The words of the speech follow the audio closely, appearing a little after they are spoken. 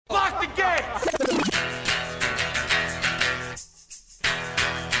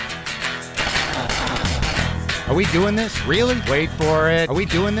Are we doing this? Really? Wait for it. Are we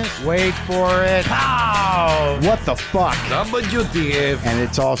doing this? Wait for it. Pow! What the fuck? WTF. And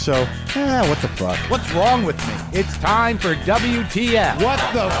it's also, what the fuck? What's wrong with me? It's time for WTF. What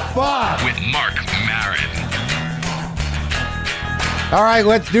the fuck? With Marc Maron. All right,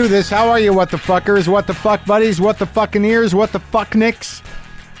 let's do this. How are you, what the fuckers? What the fuck buddies? What the fucking ears? What the fuck nicks?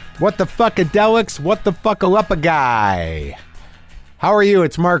 What the fuckadelics? What the fuck-a-up-a guy? How are you?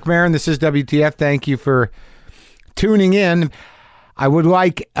 It's Marc Maron. This is WTF. Thank you for tuning in. I would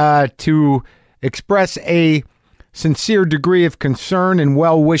like to express a sincere degree of concern and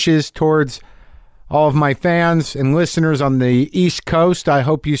well wishes towards all of my fans and listeners on the East Coast. I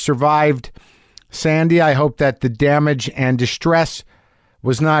hope you survived Sandy. I hope that the damage and distress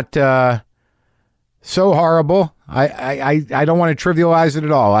was not so horrible. I don't want to trivialize it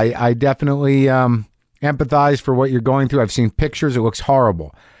at all. I definitely empathize for what you're going through. I've seen pictures. It looks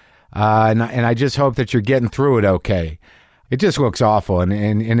horrible. And I just hope that you're getting through it okay. It just looks awful, and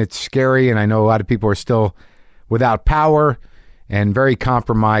it's scary, and I know a lot of people are still without power and very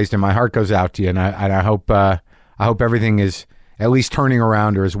compromised, and my heart goes out to you, and I hope everything is at least turning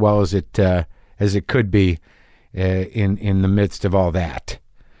around or as well as it could be in the midst of all that.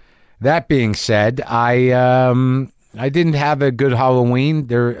 That being said, I didn't have a good Halloween.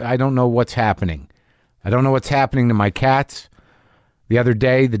 I don't know what's happening. I don't know what's happening to my cats. The other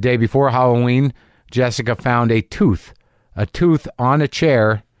day, the day before Halloween, Jessica found a tooth on a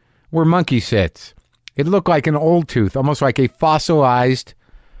chair where Monkey sits. It looked like an old tooth, almost like a fossilized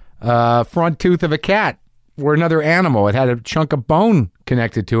front tooth of a cat or another animal. It had a chunk of bone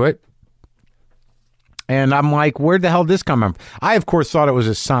connected to it. And I'm like, where'd the hell did this come from? I, of course, thought it was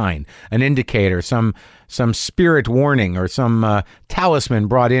a sign, an indicator, some spirit warning or some talisman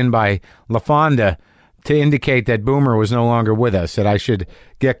brought in by LaFonda to indicate that Boomer was no longer with us, that I should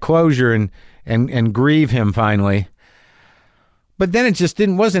get closure and grieve him finally. But then it just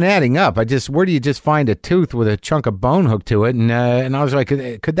wasn't adding up. Where do you just find a tooth with a chunk of bone hooked to it? And I was like,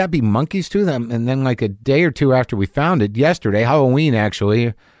 could that be Monkey's tooth? And then like a day or two after we found it, yesterday, Halloween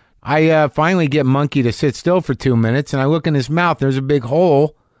actually, I finally get Monkey to sit still for 2 minutes, and I look in his mouth. There's a big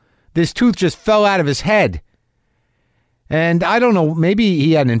hole. This tooth just fell out of his head. And I don't know, maybe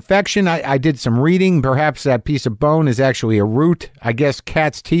he had an infection. I did some reading. Perhaps that piece of bone is actually a root. I guess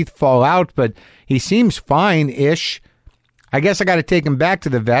cats' teeth fall out, but he seems fine-ish. I guess I got to take him back to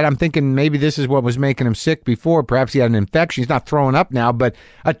the vet. I'm thinking maybe this is what was making him sick before. Perhaps he had an infection. He's not throwing up now, but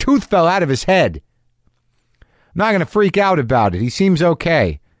a tooth fell out of his head. I'm not going to freak out about it. He seems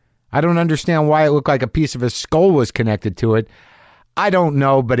okay. I don't understand why it looked like a piece of his skull was connected to it. I don't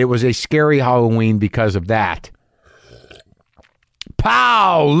know, but it was a scary Halloween because of that.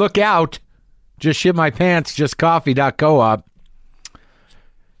 Pow! Look out. Just shit my pants, justcoffee.coop.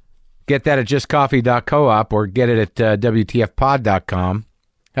 Get that at justcoffee.coop or get it at WTFpod.com.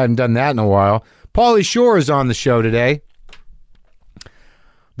 Haven't done that in a while. Pauly Shore is on the show today.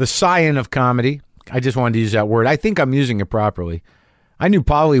 The scion of comedy. I just wanted to use that word. I think I'm using it properly. I knew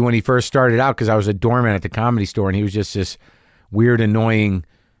Pauly when he first started out because I was a doorman at the Comedy Store, and he was just this weird, annoying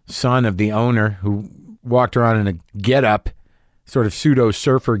son of the owner who walked around in a get-up, sort of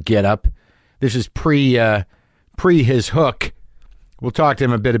pseudo-surfer get-up. This is pre his hook. We'll talk to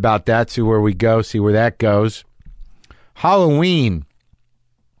him a bit about that, see where we go, see where that goes. Halloween.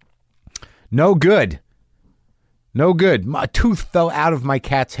 No good. No good. A tooth fell out of my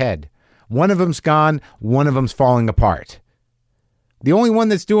cat's head. One of them's gone. One of them's falling apart. The only one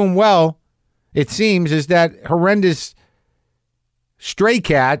that's doing well, it seems, is that horrendous stray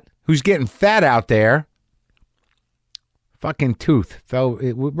cat who's getting fat out there. Fucking tooth fell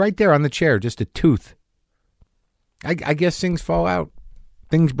right there on the chair, just a tooth. I guess things fall out.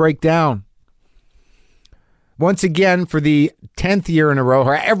 Things break down. Once again, for the 10th year in a row,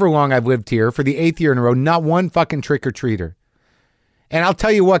 however long I've lived here, for the 8th year in a row, not one fucking trick-or-treater. And I'll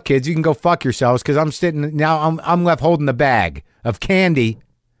tell you what, kids, you can go fuck yourselves because I'm left holding the bag of candy.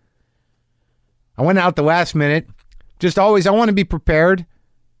 I went out the last minute. Just always, I want to be prepared.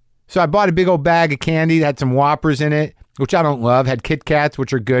 So I bought a big old bag of candy that had some Whoppers in it, which I don't love. Had Kit Kats,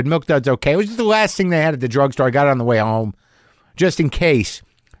 which are good. Milk Duds, okay. It was just the last thing they had at the drugstore. I got it on the way home, just in case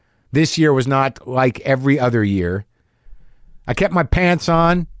this year was not like every other year. I kept my pants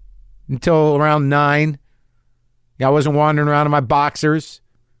on until around 9. I wasn't wandering around in my boxers.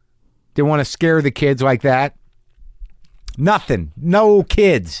 Didn't want to scare the kids like that. Nothing. No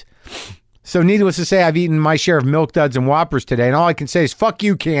kids. So needless to say, I've eaten my share of Milk Duds and Whoppers today, and all I can say is, fuck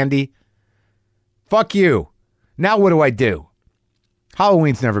you, candy. Fuck you. Now what do I do?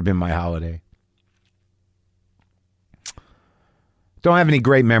 Halloween's never been my holiday. Don't have any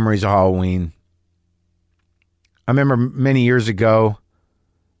great memories of Halloween. I remember many years ago,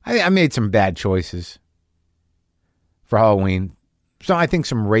 I made some bad choices for Halloween. So I think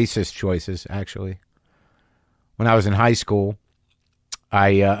some racist choices, actually. When I was in high school,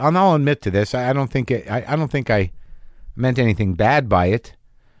 I'll admit to this. I don't think I meant anything bad by it,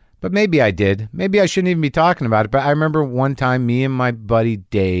 but maybe I did. Maybe I shouldn't even be talking about it. But I remember one time, me and my buddy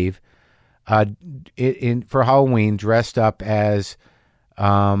Dave, for Halloween, dressed up as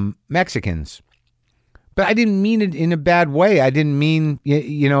Mexicans. But I didn't mean it in a bad way. I didn't mean,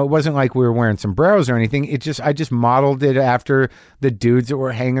 it wasn't like we were wearing sombreros or anything. I just modeled it after the dudes that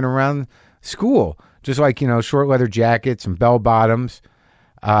were hanging around school. Just like, short leather jackets and bell bottoms.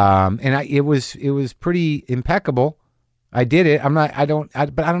 It was pretty impeccable. I did it. But I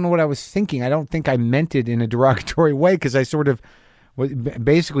don't know what I was thinking. I don't think I meant it in a derogatory way because I sort of was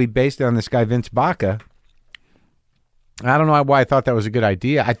basically based on this guy, Vince Baca. I don't know why I thought that was a good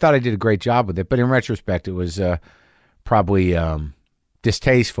idea. I thought I did a great job with it, but in retrospect, it was probably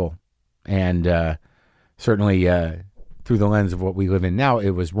distasteful, and certainly through the lens of what we live in now,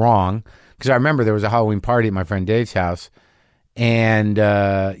 it was wrong. Because I remember there was a Halloween party at my friend Dave's house, and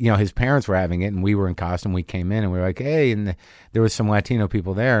his parents were having it, and we were in costume. We came in, and we were like, "Hey!" And there was some Latino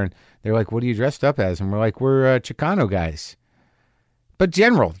people there, and they're like, "What are you dressed up as?" And we're like, "We're Chicano guys." But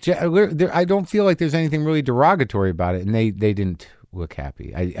I don't feel like there's anything really derogatory about it, and they didn't look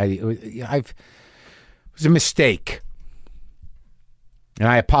happy. It was a mistake, and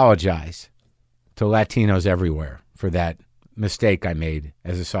I apologize to Latinos everywhere for that mistake I made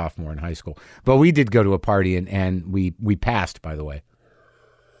as a sophomore in high school. But we did go to a party, and we passed, by the way.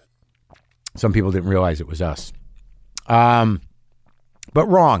 Some people didn't realize it was us. But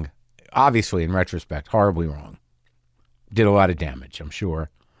wrong, obviously, in retrospect, horribly wrong. Did a lot of damage, I'm sure.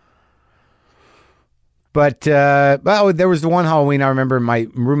 But, there was the one Halloween I remember my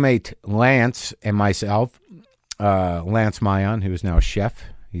roommate Lance and myself, Lance Mayon, who is now a chef.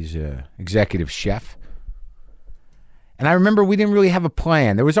 He's an executive chef. And I remember we didn't really have a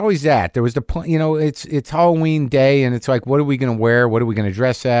plan. There was always that. There was the plan, it's Halloween day, and it's like, what are we going to wear? What are we going to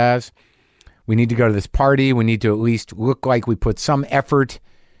dress as? We need to go to this party. We need to at least look like we put some effort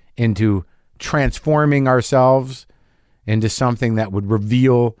into transforming ourselves into something that would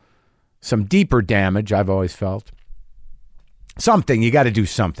reveal some deeper damage, I've always felt. Something, you got to do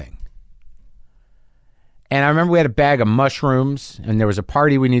something. And I remember we had a bag of mushrooms, and there was a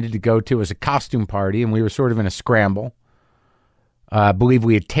party we needed to go to. It was a costume party, and we were sort of in a scramble. I believe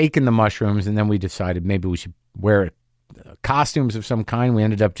we had taken the mushrooms, and then we decided maybe we should wear costumes of some kind. We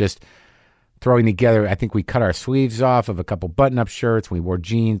ended up just throwing together, I think we cut our sleeves off of a couple button-up shirts. We wore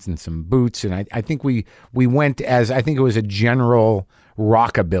jeans and some boots, and I think we went as, I think it was a general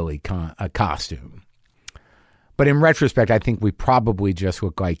rockabilly costume. But in retrospect, I think we probably just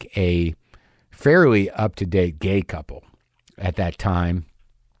looked like a fairly up-to-date gay couple at that time.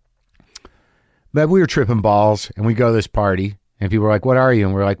 But we were tripping balls, and we go to this party, and people were like, "What are you?"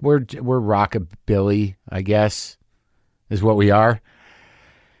 And we're like, we're rockabilly, I guess, is what we are.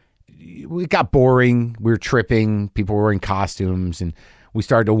 We got boring. We were tripping. People were in costumes, and we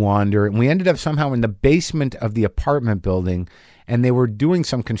started to wander. And we ended up somehow in the basement of the apartment building, and they were doing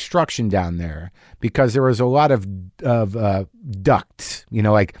some construction down there because there was a lot of ducts.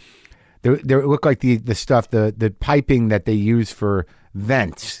 Like there looked like the stuff, the piping that they use for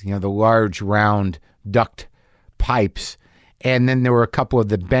vents. The large round duct pipes. And then there were a couple of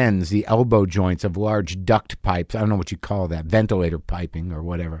the bends, the elbow joints of large duct pipes. I don't know what you call that, ventilator piping or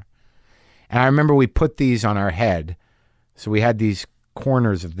whatever. And I remember we put these on our head. So we had these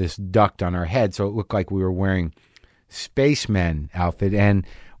corners of this duct on our head. So it looked like we were wearing spaceman outfit. And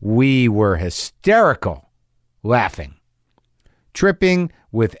we were hysterical, laughing, tripping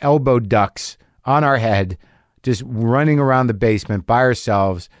with elbow ducts on our head, just running around the basement by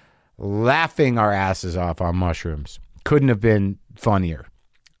ourselves, laughing our asses off on mushrooms. Couldn't have been funnier.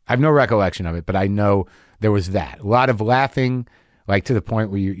 I have no recollection of it, but I know there was that. A lot of laughing, like to the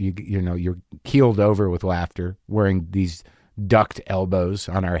point where you're keeled over with laughter, wearing these duct elbows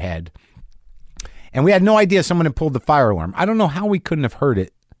on our head. And we had no idea someone had pulled the fire alarm. I don't know how we couldn't have heard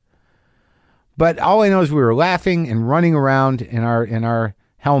it. But all I know is we were laughing and running around in our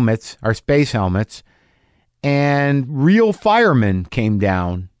helmets, our space helmets, and real firemen came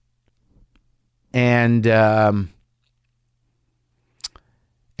down and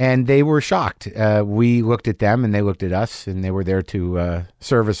they were shocked. We looked at them, and they looked at us, and they were there to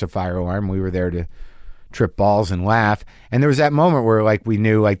service a fire alarm. We were there to trip balls and laugh. And there was that moment where, like, we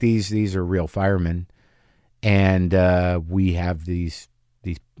knew, like, these are real firemen, and we have these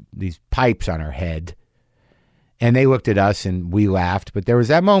pipes on our head, And they looked at us and we laughed. But there was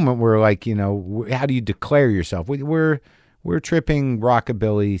that moment where, like, you know, how do you declare yourself? We're tripping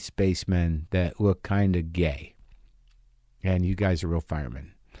rockabilly spacemen that look kind of gay. And you guys are real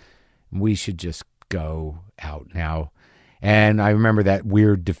firemen. We should just go out now. And I remember that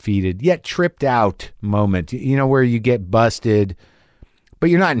weird, defeated, yet tripped out moment, you know, where you get busted, but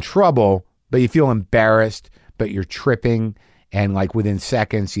you're not in trouble, but you feel embarrassed, but you're tripping. And like within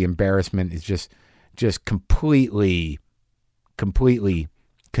seconds, the embarrassment is just completely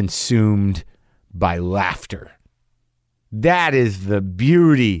consumed by laughter. That is the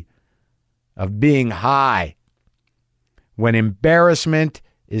beauty of being high. When embarrassment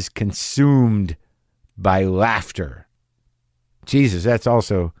is consumed by laughter. Jesus, that's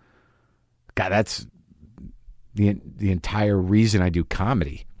also, God, that's the entire reason I do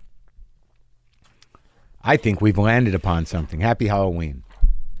comedy. I think we've landed upon something. Happy Halloween.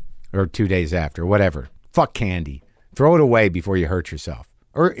 Or 2 days after, whatever. Fuck candy. Throw it away before you hurt yourself.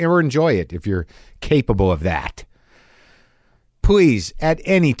 Or enjoy it if you're capable of that. Please, at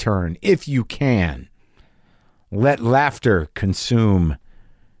any turn, if you can, let laughter consume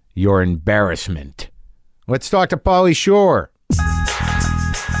your embarrassment. Let's talk to Pauly Shore.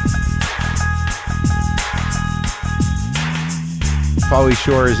 Pauly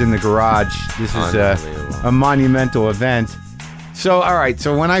Shore is in the garage. This is a monumental event. So, all right.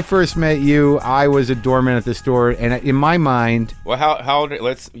 So when I first met you, I was a doorman at the store, and in my mind, well, how old?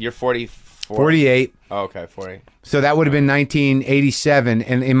 You're 44. 48. Oh, okay, 40. So that would have been 1987,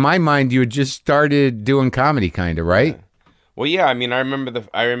 and in my mind, you had just started doing comedy, kind of, right? Yeah. Well, yeah. I mean, I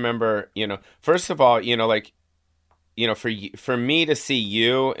remember. You know, first of all, you know, like, you know, for me to see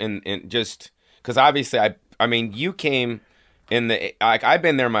you and just because obviously I mean, you came in the like I've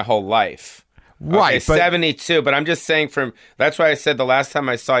been there my whole life. Right, okay, 72, but I'm just saying that's why I said the last time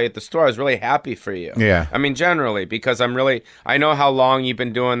I saw you at the store, I was really happy for you. Yeah. I mean, generally, because I know how long you've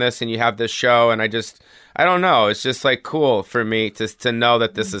been doing this and you have this show, and I don't know. It's just like cool for me to know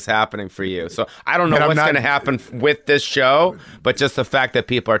that this is happening for you. So I don't know what's going to happen with this show, but just the fact that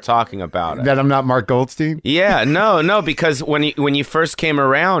people are talking about it. That I'm not Marc Goldstein? Yeah, no, because when you first came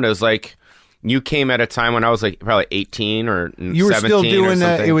around, it was like, you came at a time when I was like probably 18 or 17 You were still doing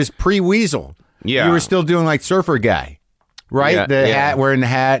it was pre-Weasel. Yeah. You were still doing like Surfer Guy, right? Yeah, the hat, wearing the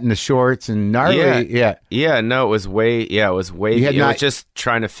hat and the shorts and gnarly. Yeah, no, it was way. It was just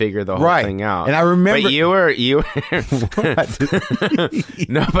trying to figure the whole thing out. And I remember. But you were.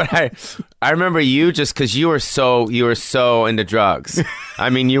 No, but I remember you just because you were so into drugs. I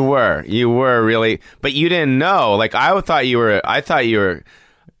mean, you were really, but you didn't know. Like I thought you were.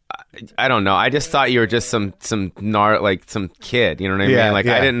 I don't know. I just thought you were just some kid. You know what I mean? Like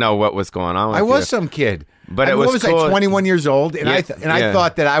I didn't know what was going on with you. I was some kid. But it was cool. Like 21 years old, and I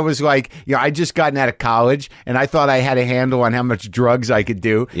thought that I was like, you know, I just gotten out of college, and I thought I had a handle on how much drugs I could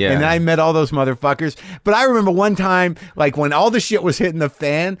do. Yeah. And then I met all those motherfuckers. But I remember one time, like when all the shit was hitting the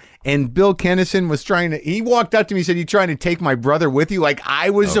fan, and Bill Kennison was he walked up to me and said, "You trying to take my brother with you?" Like I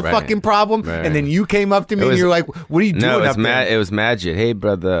was the fucking problem. Right. And then you came up to me and you're like, "What are you doing up there?" It was Magid. Hey,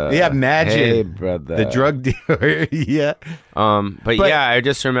 brother. Yeah, Magid. Hey, brother. The drug dealer. Yeah. But yeah, I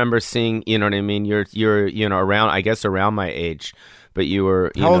just remember seeing, you know what I mean? You're you know, around my age, but you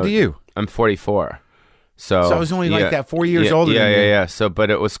were, How old are you? I'm 44. So I was only like that 4 years older than you. Yeah. So, but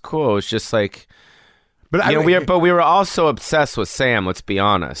it was cool. It was just like, but we were also obsessed with Sam, let's be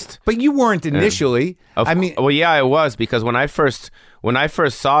honest. But you weren't initially. Well, yeah, I was, because when I first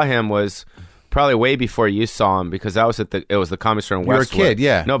saw him was probably way before you saw him, because that was it was the Comedy Store in Westwood. You were a kid,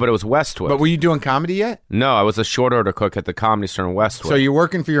 yeah. No, but it was Westwood. But were you doing comedy yet? No, I was a short order cook at the Comedy Store in Westwood. So you're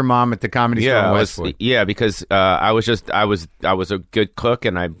working for your mom at the Comedy Store in Westwood? Because I was a good cook,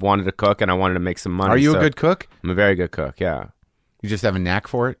 and I wanted to cook, and I wanted to make some money. Are you a good cook? I'm a very good cook, yeah. You just have a knack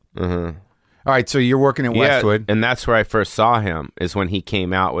for it? Mm-hmm. All right, so you're working at Westwood. And that's where I first saw him, is when he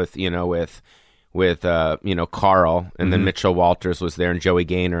came out with Carl, and then Mitchell Walters was there, and Joey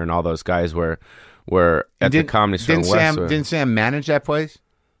Gaynor, and all those guys were at the Comedy Store in Westwood. Didn't Sam manage that place?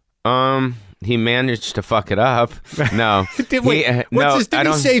 He managed to fuck it up. No. Did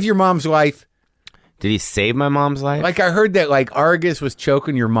he save your mom's life? Did he save my mom's life? Like I heard that like Argus was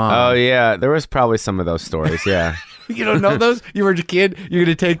choking your mom. Oh yeah, there was probably some of those stories, yeah. You don't know those? You were a kid? You're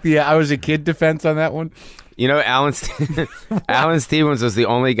going to take the I was a kid defense on that one? You know, Alan Stevens was the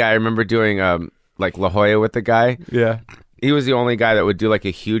only guy I remember doing like La Jolla with the guy. Yeah. He was the only guy that would do like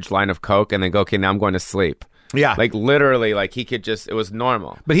a huge line of coke and then go, okay, now I'm going to sleep. Yeah. Like literally, like he could just, it was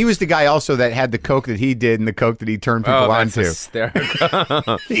normal. But he was the guy also that had the coke that he did and the coke that he turned people that's onto.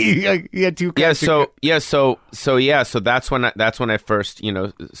 hysterical. he had two Yeah, kinds so that's when I first,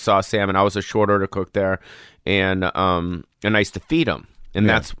 saw Sam, and I was a short order cook there, and I used to feed him. And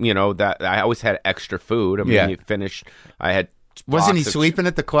that's, that I always had extra food. I mean, he finished, I had Wasn't he sleeping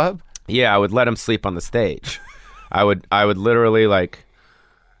at the club? Yeah, I would let him sleep on the stage. I would literally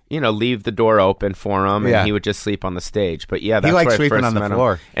leave the door open for him, and he would just sleep on the stage. But yeah, that's he liked where I sleeping first on the met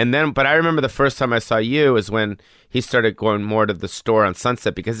floor. him. And then, but I remember the first time I saw you is when he started going more to the store on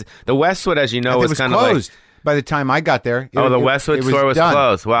Sunset, because the Westwood, as you know, was kind of closed. By the time I got there, the Westwood store was done.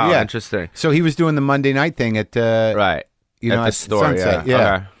 closed. Wow, yeah. Interesting. So he was doing the Monday night thing at at the store, Sunset.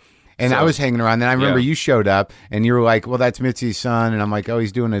 yeah. Okay. And I was hanging around. Then I remember you showed up, and you were like, "Well, that's Mitzi's son," and I'm like, "Oh,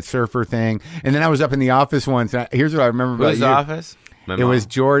 he's doing a surfer thing." And then I was up in the office once. And here's what I remember about Whose you. office? It was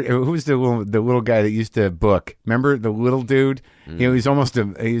George. Who was the little guy that used to book? Remember the little dude? He was almost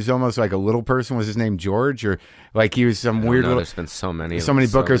like a little person. Was his name George, or like he was some weird little? There's been so many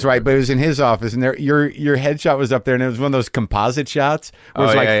bookers, right? But it was in his office, and your headshot was up there, and it was one of those composite shots. Where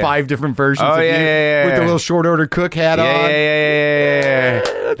it was 5 different versions of you with the little short order cook hat on. Yeah.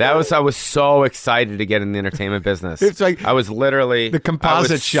 I was so excited to get in the entertainment business. It's like I was literally the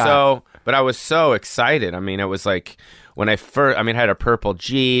composite shot. But I was so excited. I mean, it was like when I had a purple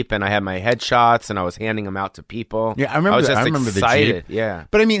Jeep, and I had my headshots, and I was handing them out to people. Yeah, I remember. I was just excited. The Jeep. Yeah.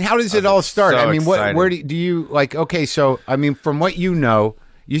 But I mean, how does it all start? So I mean, excited. where do you like? Okay, so I mean, from what you know,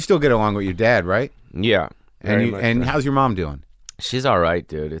 you still get along with your dad, right? Yeah. And how's your mom doing? She's all right,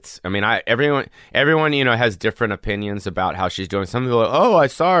 dude. Everyone, has different opinions about how she's doing. Some people are like, "Oh, I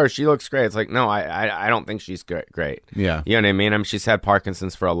saw her. She looks great." It's like, no, I don't think she's great. Yeah. You know what I mean? she's had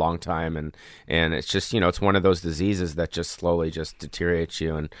Parkinson's for a long time, and it's just, it's one of those diseases that just slowly just deteriorates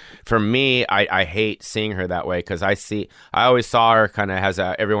you. And for me, I hate seeing her that way, because I always saw her kind of as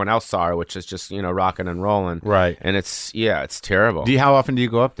everyone else saw her, which is just, rocking and rolling. Right. And it's terrible. How often do you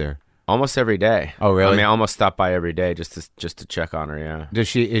go up there? Almost every day. Oh, really? I mean, I almost stop by every day just to check on her. Yeah.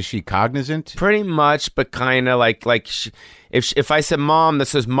 Is she cognizant? Pretty much, but kind of like if I said, "Mom,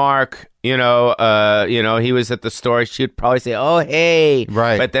 this is Marc," he was at the store, she'd probably say, "Oh, hey."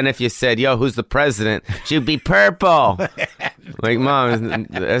 Right. But then if you said, "Yo, who's the president?" she'd be purple. Like, Mom,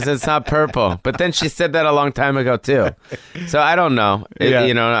 it's not purple. But then she said that a long time ago too. So I don't know.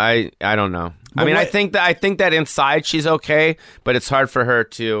 I don't know. But I think that inside she's okay, but it's hard for her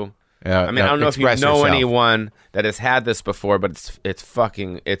to. I don't know if you know anyone that has had this before, but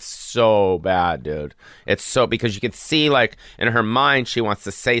it's so bad, dude. It's so, because you can see, like, in her mind she wants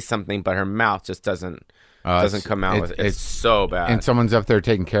to say something, but her mouth just doesn't come out with it. It's so bad. And someone's up there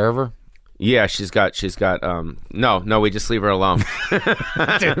taking care of her? Yeah, she's got no, we just leave her alone.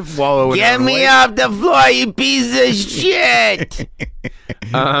 Get me off the floor, you piece of shit.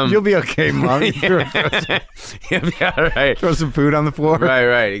 You'll be okay, Mom. You'll be all right. Throw some food on the floor.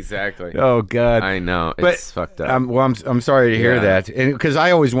 Right, exactly. Oh God, I know, it's fucked up. I'm sorry to hear that, because I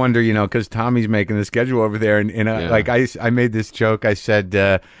always wonder, because Tommy's making the schedule over there, and I made this joke. I said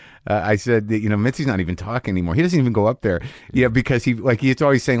that, Mitzi's not even talking anymore. He doesn't even go up there. Yeah, because he's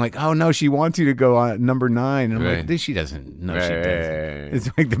always saying, like, "Oh no, she wants you to go on number 9." And I'm like, she doesn't. No, she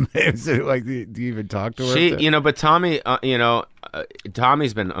doesn't. It's like do you even talk to her? But Tommy,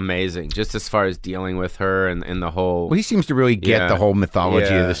 Tommy's been amazing, just as far as dealing with her and the whole. Well, he seems to really get the whole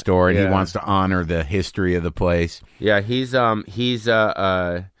mythology of the store, and he wants to honor the history of the place. Yeah, he's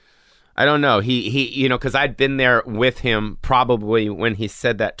I don't know. He because I'd been there with him probably when he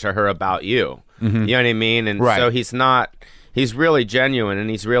said that to her about you. Mm-hmm. You know what I mean? And so he's really genuine, and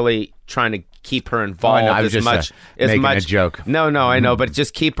he's really trying to keep her involved making a joke. No, I know, but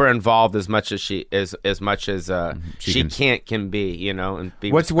just keep her involved as much as she can be, and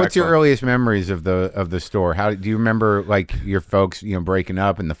be What's your respectful. earliest memories of the store? How do you remember, like, your folks, breaking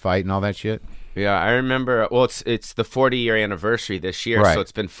up and the fight and all that shit? Yeah, I remember. Well, it's the 40-year anniversary this year, so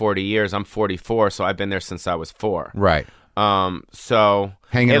it's been 40 years. I'm 44, so I've been there since I was 4. Right. So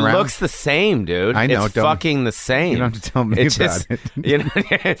hanging around? Looks the same, dude. I know. It's fucking the same. You don't have to tell me about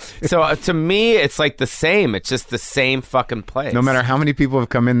it. So to me, it's like the same. It's just the same fucking place. No matter how many people have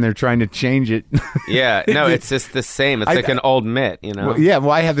come in there trying to change it. Yeah. No, it's just the same. It's like an old myth,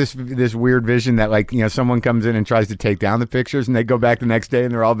 Well, I have this weird vision that, like, someone comes in and tries to take down the pictures, and they go back the next day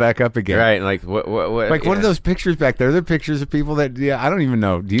and they're all back up again. Right. Like what? Like, what are those pictures back there? They're pictures of people that I don't even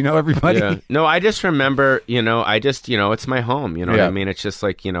know. Do you know everybody? Yeah. No, I just remember. It's my home. You know what I mean? It's just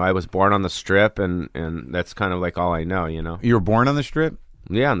like, I was born on the Strip, and that's kind of like all I know. You were born on the Strip?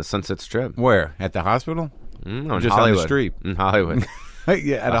 Yeah, on the Sunset Strip. Where? At the hospital? No, just Hollywood. on the street? In Hollywood.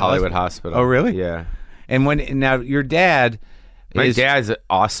 Yeah, at a Hollywood hospital. Oh, really? Yeah. And now your dad. My dad's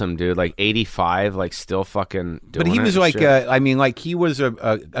awesome, dude. Like 85, like still fucking doing it. But he was like, he was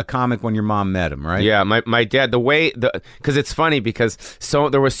a comic when your mom met him, right? Yeah, my dad, because it's funny because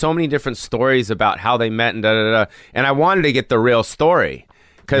there were so many different stories about how they met and and I wanted to get the real story.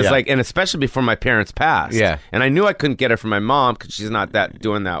 Because and especially before my parents passed. Yeah. And I knew I couldn't get her from my mom because she's not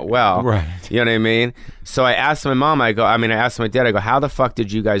doing that well. Right. You know what I mean? So I asked my mom, I asked my dad, how the fuck did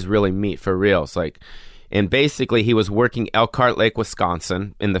you guys really meet for real? It's like, and basically, he was working Elkhart Lake,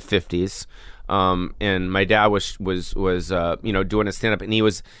 Wisconsin, in the 50s, and my dad was doing a stand up, and he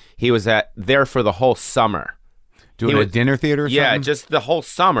was there for the whole summer, doing a dinner theater. Or something? Yeah, just the whole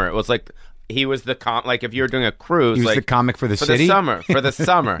summer. It was like he was like if you were doing a cruise, he was the comic for the city, for the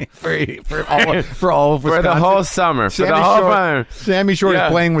summer, for all of Wisconsin, for the whole summer, Sammy Shore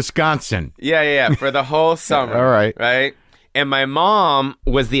is playing Wisconsin. Yeah, for the whole summer. All right, right. And my mom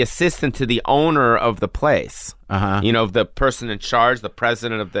was the assistant to the owner of the place. You know, the person in charge, the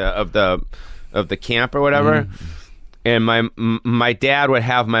president of the camp or whatever. And my dad would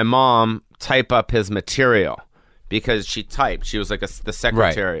have my mom type up his material because she typed. She was like the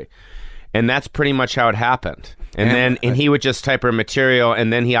secretary. Right. And that's pretty much how it happened. And he would just type her material,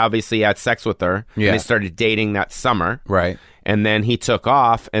 and then he obviously had sex with her. Yeah. And they started dating that summer. Right. And then he took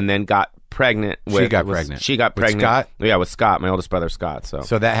off and then got pregnant. She got pregnant with Scott? Yeah, with Scott, my oldest brother Scott.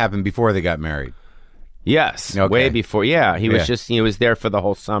 So that happened before they got married. Yes, okay. Way before. Yeah, he was there for the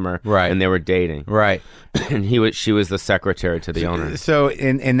whole summer, right? And they were dating, right? And she was the secretary to the owner. So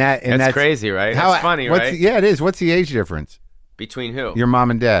that's crazy, right? That's funny, right? Yeah, it is. What's the age difference between who? Your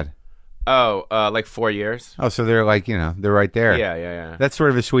mom and dad. Oh, like 4 years. Oh, so they're like, they're right there. Yeah. That's sort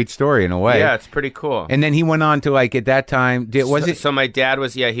of a sweet story in a way. Yeah, it's pretty cool. And then he went on to at that time, So my dad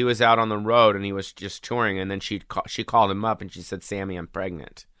was, he was out on the road and he was just touring, and then she called him up and she said, "Sammy, I'm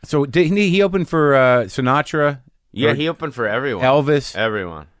pregnant." So did he open for Sinatra? Yeah, he opened for everyone. Elvis?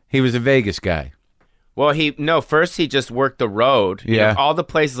 Everyone. He was a Vegas guy. Well, first he just worked the road. Yeah. All the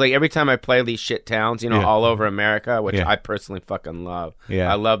places, like every time I play these shit towns, all over America, which I personally fucking love.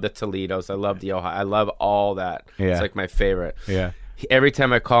 Yeah. I love the Toledos. I love the Ohio. I love all that. Yeah. It's like my favorite. Yeah. Every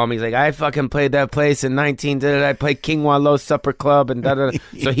time I call him, he's like, "I fucking played that place in 19. I played King Wallow Supper Club and da da."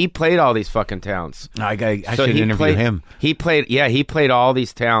 So he played all these fucking towns. I should interview him. He played all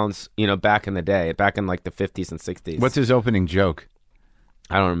these towns, back in the day, back in like the 50s and 60s. What's his opening joke?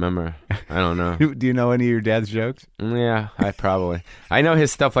 I don't remember. I don't know. Do you know any of your dad's jokes? Yeah, I know his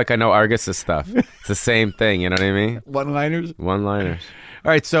stuff like I know Argus's stuff. It's the same thing, you know what I mean? One-liners? One-liners.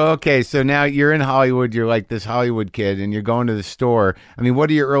 All right, so now you're in Hollywood. You're like this Hollywood kid, and you're going to the store. I mean, what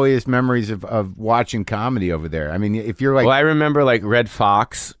are your earliest memories of watching comedy over there? I mean, if you're like... Well, I remember like Red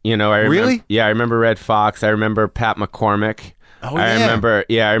Fox, Really? Yeah, I remember Red Fox. I remember Pat McCormick. Oh,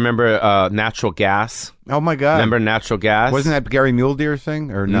 yeah. I remember Natural Gas. Oh, my God. Remember Natural Gas? Wasn't that Gary Muledeer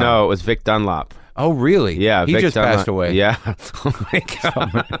thing? Or no? No, it was Vic Dunlop. Oh, really? Yeah. He Vic just Dunlop. passed away. Yeah. Oh, my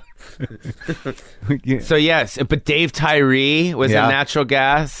God. So, yes. But Dave Tyree was in Natural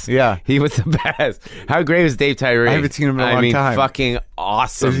Gas. Yeah. He was the best. How great was Dave Tyree? I haven't seen him in a long time. Fucking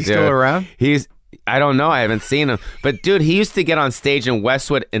awesome, Is he dude. still around? I don't know. I haven't seen him. But, dude, he used to get on stage in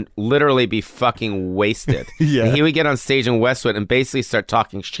Westwood and literally be fucking wasted. Yeah. And he would get on stage in Westwood and basically start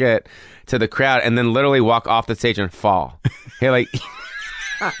talking shit to the crowd and then literally walk off the stage and fall.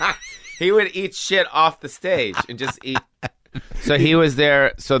 He would eat shit off the stage and just eat. So he was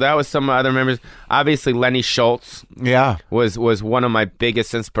there. So that was some other members. Obviously, Lenny Schultz. Yeah, was one of my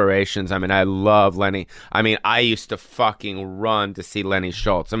biggest inspirations. I mean, I love Lenny. I mean, I used to fucking run to see Lenny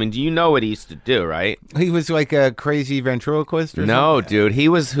Schultz. I mean, do you know what he used to do? Right? He was like a crazy ventriloquist. Or no, something? Dude, he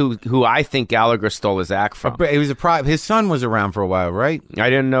was who I think Gallagher stole his act from. He was his son was around for a while, right? I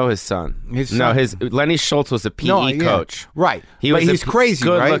didn't know his son. Lenny Schultz was a PE coach. Right? He was crazy,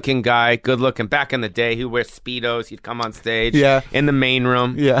 good-looking guy. Good looking. Back in the day, he'd wear Speedos. He'd come on stage. Yeah. In the main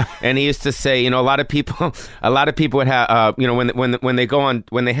room. Yeah. And he used to say, a lot of people would have, when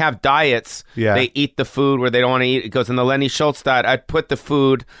they have diets, they eat the food where they don't want to eat. It goes in the Lenny Schultz diet. I'd put the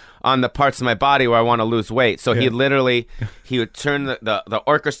food on the parts of my body where I want to lose weight. So he would turn the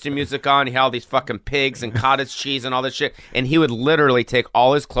orchestra music on. He had all these fucking pigs and cottage cheese and all this shit. And he would literally take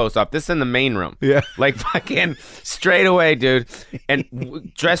all his clothes off. This is in the main room. Yeah. Like fucking straight away, dude.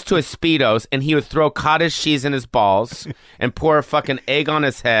 And dressed to his Speedos. And he would throw cottage cheese in his balls and pour a fucking egg on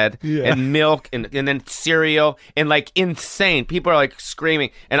his head and milk and then cereal and like insane. People are like screaming.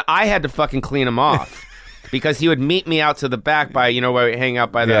 And I had to fucking clean him off. Because he would meet me out to the back by, where we hang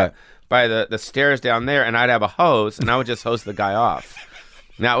out by the stairs down there, and I'd have a hose, and I would just hose the guy off.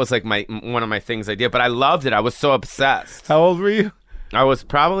 And that was like one of my things I did, but I loved it. I was so obsessed. How old were you? I was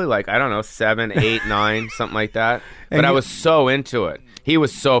probably like, I don't know, 7, 8, 9, something like that. But I was so into it. He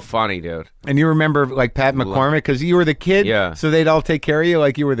was so funny, dude. And you remember like Pat McCormick because you were the kid? Yeah. So they'd all take care of you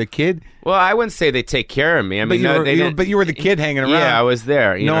like you were the kid? Well, I wouldn't say they take care of me. I mean, but you were the kid hanging around. Yeah, I was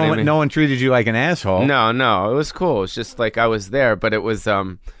there. You know what I mean? No one treated you like an asshole. No, it was cool. It's just like I was there, but it was,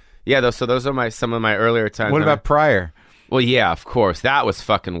 so those are some of my earlier times. What about Pryor? Well, yeah, of course. That was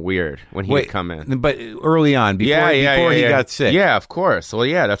fucking weird when he would come in. But early on, before he got sick. Yeah, of course. Well,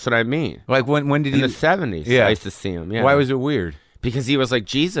 yeah, that's what I mean. Like when did he... In the 70s, I used to see him, yeah. Why was it weird? Because he was like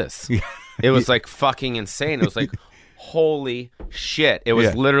Jesus. It was like fucking insane. It was like, holy shit. It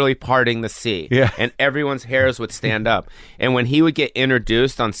was literally parting the sea. Yeah. And everyone's hairs would stand up. And when he would get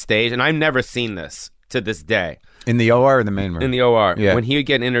introduced on stage, and I've never seen this to this day. In the OR or the main room? In the OR. Yeah. When he would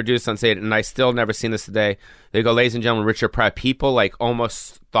get introduced on stage, and I still never seen this today, they go, ladies and gentlemen, Richard Pryor. People like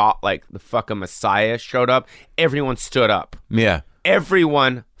almost thought like the fucking Messiah showed up. Everyone stood up. Yeah.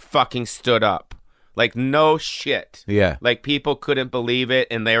 Everyone fucking stood up. Like, no shit. Yeah. Like, people couldn't believe it,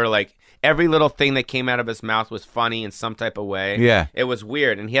 and they were like, every little thing that came out of his mouth was funny in some type of way. Yeah. It was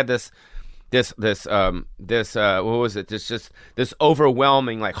weird. And he had this what was it? This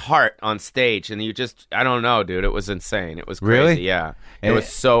overwhelming like heart on stage, and I don't know, dude. It was insane. It was crazy. Really? Yeah. It was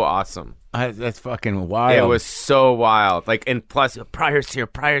so awesome. That's fucking wild. It was so wild. Like, and plus, Pryor's here,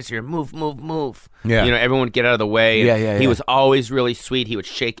 move. Yeah. You know, everyone would get out of the way. Yeah. He was always really sweet. He would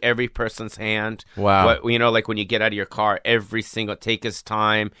shake every person's hand. Wow. You know, like when you get out of your car, take his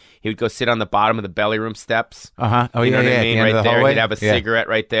time. He would go sit on the bottom of the belly room steps. Uh-huh. Oh, you know what I mean? Right the there. hallway? He'd have a cigarette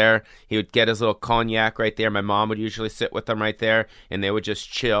right there. He would get his little cognac right there. My mom would usually sit with him right there, and they would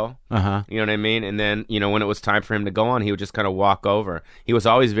just chill. Uh-huh. You know what I mean? And then, you know, when it was time for him to go on, he would just kind of walk over. He was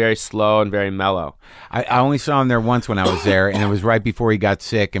always very slow and very mellow. I only saw him there once when I was there, and it was right before he got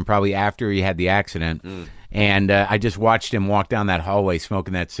sick and probably after he had the accident. And I just watched him walk down that hallway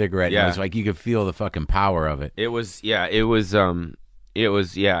smoking that cigarette. And it was like you could feel the fucking power of it. He was. I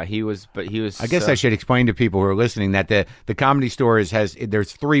guess I should explain to people who are listening that the Comedy Store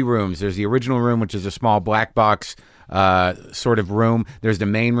there's 3 rooms. There's the original room, which is a small black box sort of room. There's the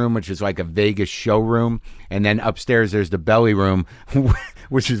main room, which is like a Vegas showroom, and then upstairs there's the belly room,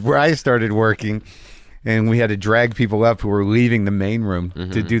 which is where I started working. And we had to drag people up who were leaving the main room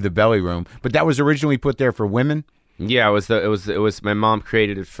to do the belly room. But that was originally put there for women. Yeah, it was. My mom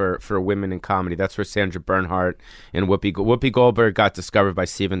created it for women in comedy. That's where Sandra Bernhard and Whoopi Goldberg got discovered by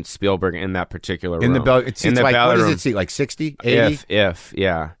Steven Spielberg in that particular room. In the belly, it seats like what does it seat? Like 60, 80? If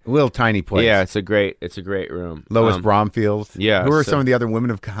yeah, a little tiny place. Yeah, it's a great room. Lois Bromfield. Yeah, who are some of the other women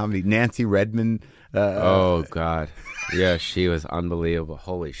of comedy? Nancy Redmond. Oh God. Yeah, she was unbelievable.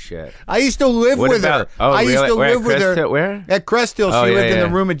 Holy shit. I used to live with her. Oh, I really? used to live with her. Where? At Crest Hill. She lived in the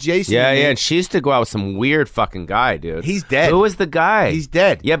room adjacent. Yeah, and she used to go out with some weird fucking guy, dude. He's dead. Who was the guy? He's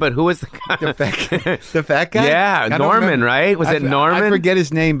dead. Yeah, but who was the guy? The fat guy? Yeah, Norman, right? Was it Norman? I forget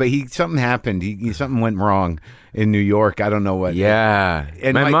his name, but something happened. Something went wrong in New York. I don't know what. Yeah.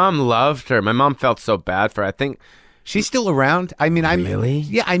 And my mom loved her. My mom felt so bad for her. I think... She's still around. I mean, really?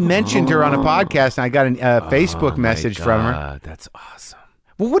 Yeah, I mentioned her on a podcast, and I got a Facebook message from her. That's awesome.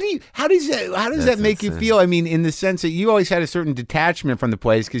 Well, how does that make you feel? I mean, in the sense that you always had a certain detachment from the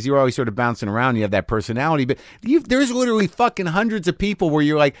place because you were always sort of bouncing around. You have that personality, but there's literally fucking hundreds of people where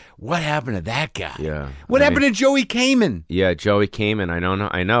you're like, what happened to that guy? Yeah. What happened to Joey Kamen? Yeah, Joey Kamen.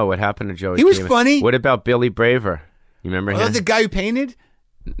 I know what happened to Joey. He was Kamen. funny. What about Billy Braver? You remember him? The guy who painted.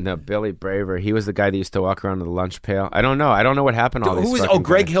 No, Billy Braver. He was the guy that used to walk around with the lunch pail. I don't know. What happened to all these Who was? fucking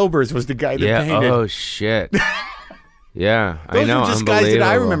Greg guys. Hilbers was the guy that painted. Oh shit. Yeah, Those I know. are just guys that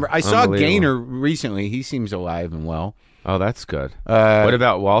I remember. I saw Unbelievable. Gaynor recently. He seems alive and well. Oh, that's good. What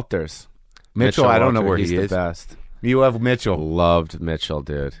about Walters? Mitchell, I don't know Walters, where he's he the is. Best. You love Mitchell. Loved Mitchell,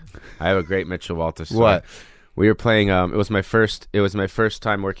 dude. I have a great Mitchell Walters story. What? We were playing. It was my first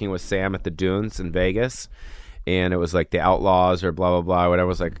time working with Sam at the Dunes in Vegas, and it was like the Outlaws or blah blah blah. Whatever. It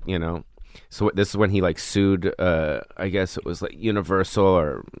was like, you know. So this is when he like sued. I guess it was like Universal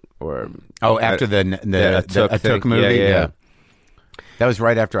or. After the Took movie. Yeah. That was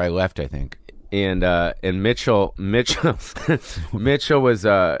right after I left, I think. And Mitchell was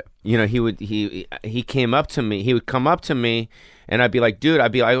he came up to me. He would come up to me, and I'd be like, dude,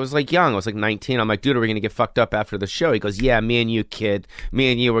 I was like young. I was like 19. I'm like, dude, are we gonna get fucked up after the show? He goes, yeah, me and you, kid.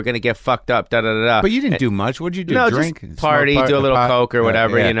 Me and you, we're gonna get fucked up. Da da da da. But you didn't do much. What'd you do? No, drink, just party, do a little coke or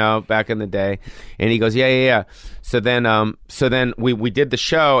whatever, you know, back in the day. And he goes, yeah. So then we did the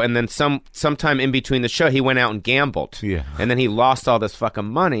show, and then sometime in between the show, he went out and gambled. Yeah. And then he lost all this fucking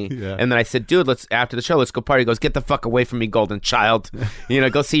money. Yeah. And then I said, dude, after the show, let's go party. He goes, get the fuck away from me, golden child. You know,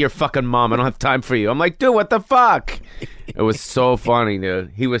 go see your fucking mom. I don't have time for you. I'm like, dude, what the fuck? It was so funny,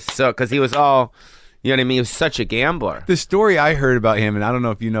 dude. He was because he was all, you know what I mean? He was such a gambler. The story I heard about him, and I don't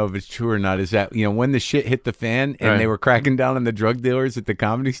know if you know if it's true or not, is that, when the shit hit the fan and they were cracking down on the drug dealers at the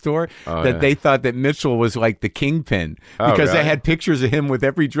Comedy Store, they thought that Mitchell was like the kingpin because they had pictures of him with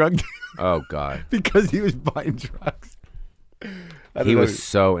every drug dealer. Oh, God. Because he was buying drugs. He was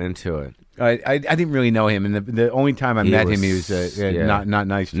so into it. I didn't really know him, and the only time I met him, he was not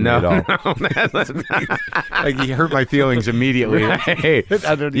nice to me at all. Like he hurt my feelings immediately. Right.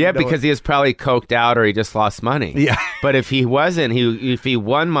 Because he was probably coked out or he just lost money. Yeah, but if he wasn't, if he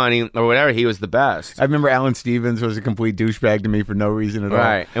won money or whatever, he was the best. I remember Alan Stevens was a complete douchebag to me for no reason at all.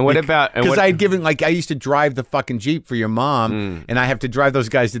 Right. And what about? Because I had given I used to drive the fucking Jeep for your mom, and I have to drive those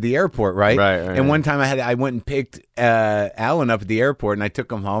guys to the airport, right? Right. And one time I went and picked Alan up at the airport, and I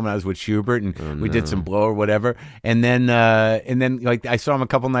took him home, and I was with Schubert, and we did some blow or whatever, and then like I saw him a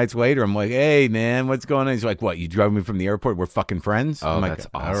couple nights later. I'm like, hey man, what's going on? He's like, what? You drove me from the airport? We're fucking friends? Oh, I'm like, that's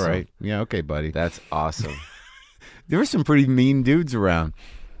awesome. All right, yeah, okay, buddy. That's awesome. There were some pretty mean dudes around.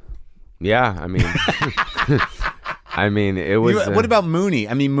 Yeah, I mean, it was. What about Mooney?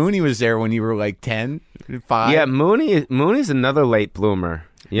 I mean, Mooney was there when you were like 10, 5. Yeah, Mooney's another late bloomer.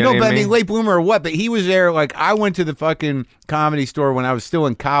 You know but I mean, late bloomer or what? But he was there. Like I went to the fucking Comedy Store when I was still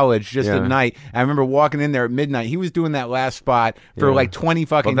in college, just at night. I remember walking in there at midnight. He was doing that last spot for like 20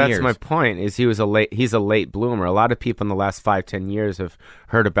 fucking years. years. That's my point. He's a late bloomer. A lot of people in the last 5-10 years have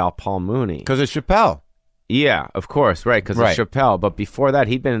heard about Paul Mooney because of Chappelle. Yeah, of course, right, because of Chappelle. But before that,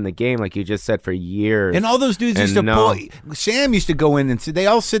 he'd been in the game, like you just said, for years. And all those dudes used to pull. Sam used to go in and they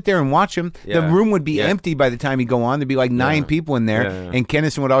all sit there and watch him. Yeah. The room would be empty by the time he'd go on. There'd be like 9 people in there. Yeah. And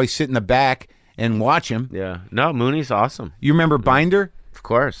Kennison would always sit in the back and watch him. Yeah. No, Mooney's awesome. You remember Binder? Of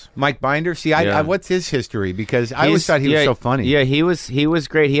course. Mike Binder? See, I what's his history? Because I always thought he was so funny. Yeah, he was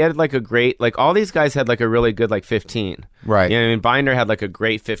great. He had like a great, like all these guys had like a really good like 15. Right. You know what I mean? Binder had like a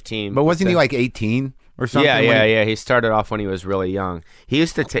great 15. But wasn't he like 18? Or something. Yeah. He started off when he was really young. He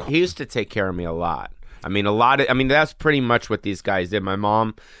used to take care of me a lot. I mean, that's pretty much what these guys did.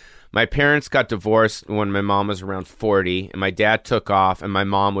 My parents got divorced when my mom was around 40, and my dad took off, and my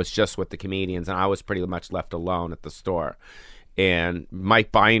mom was just with the comedians, and I was pretty much left alone at the store. And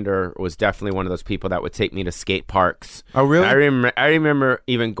Mike Binder was definitely one of those people that would take me to skate parks. Oh, really? I remember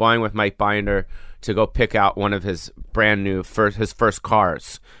even going with Mike Binder to go pick out one of his brand new his first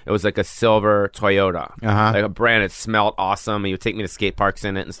cars. It was like a silver Toyota, like a brand. It smelled awesome. He would take me to skate parks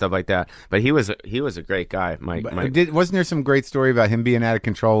in it and stuff like that. But he was a great guy. Mike. Wasn't there some great story about him being out of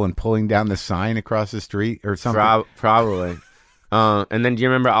control and pulling down the sign across the street or something? Probably. And then do you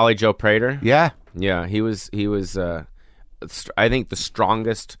remember Ollie Joe Prater? Yeah. He was. I think the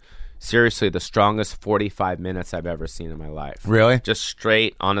strongest 45 minutes I've ever seen in my life. Really? Just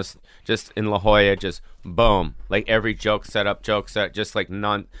straight, honest, just in La Jolla, just boom. Like every joke set, just like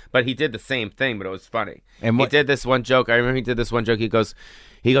none. But he did the same thing, but it was funny. And he did this one joke. I remember he did this one joke. He goes,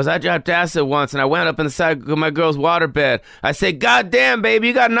 I dropped acid once, and I went up inside my girl's waterbed. I said, God damn, baby,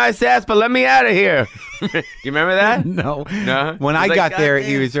 you got a nice ass, but let me out of here. You remember that? No. When I got there,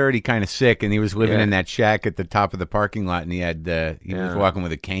 he was already kind of sick, and he was living in that shack at the top of the parking lot, and he was walking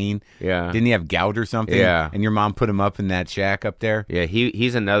with a cane. Yeah. Didn't he have gout or something? Yeah. And your mom put him up in that shack up there? Yeah,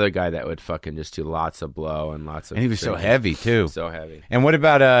 he's another guy that would fucking just do lots of blow and lots of... And he was so heavy, too. So heavy. And what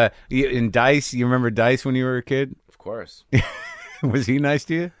about in Dice? You remember Dice when you were a kid? Of course. Was he nice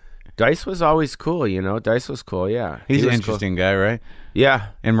to you? Dice was always cool, you know. Dice was cool, yeah. He's an interesting guy, right? Yeah.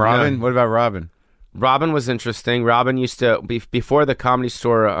 And Robin? Yeah. What about Robin? Robin was interesting. Robin used to, before the Comedy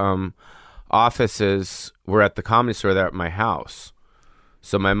Store offices were at the Comedy Store, they're at my house.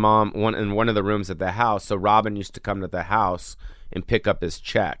 So my mom, in one of the rooms at the house, so Robin used to come to the house and pick up his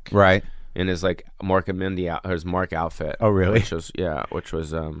check. Right. In his like Marc and Mindy his Marc outfit. Oh, really? Which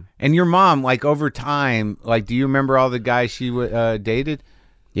was And your mom, like over time, like do you remember all the guys she dated?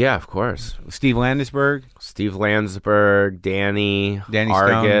 Yeah, of course. Steve Landesberg, Danny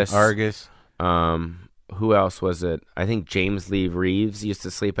Argus. Who else was it? I think James Lee Reeves used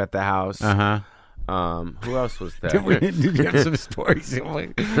to sleep at the house. Who else was there? Did you have some stories of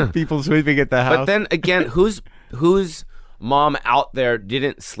like people sleeping at the house? But then again, whose mom out there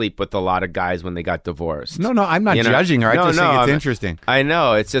didn't sleep with a lot of guys when they got divorced? No, I'm not judging her. I just think it's interesting. I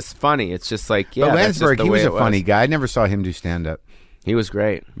know. It's just funny. It's just like, yeah. But Landsberg, he was a funny guy. I never saw him do stand-up. He was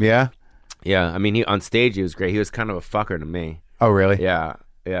great. Yeah? Yeah. I mean, on stage, he was great. He was kind of a fucker to me. Oh, really? Yeah.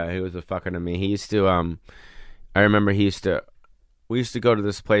 Yeah, he was a fucker to me. He used to, I remember we used to go to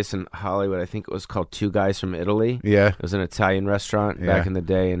this place in Hollywood. I think it was called Two Guys from Italy. Yeah. It was an Italian restaurant back in the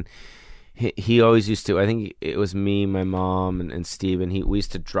day. And he always used to, I think it was me, my mom, and Steve, and we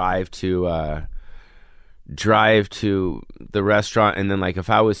used to drive to drive to the restaurant, and then like if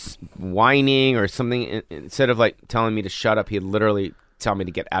I was whining or something, instead of like telling me to shut up, he'd literally tell me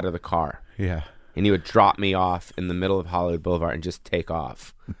to get out of the car. Yeah. And he would drop me off in the middle of Hollywood Boulevard and just take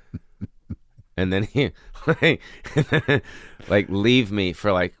off. And then he like leave me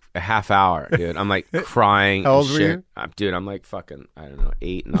for like a half hour, dude. I'm like crying. How old and were shit. you? Dude, I'm like fucking, I don't know,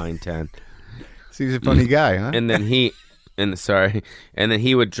 8, 9, 10. So he's a funny guy, huh? And then he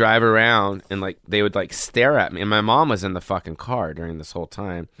would drive around and like they would like stare at me. And my mom was in the fucking car during this whole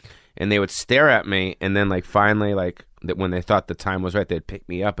time. And they would stare at me, and then like finally like that when they thought the time was right, they'd pick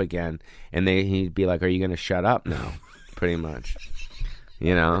me up again, and he'd be like, "Are you gonna shut up now?" Pretty much.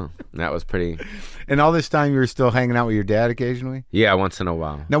 You know, that was pretty. And all this time you were still hanging out with your dad occasionally? Yeah, once in a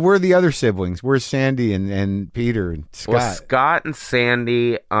while. Now, where are the other siblings? Where's Sandy and Peter and Scott? Well, Scott and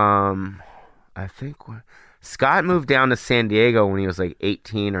Sandy, I think Scott moved down to San Diego when he was like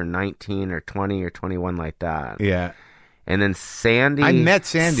 18 or 19 or 20 or 21, like that. Yeah. And then Sandy... I met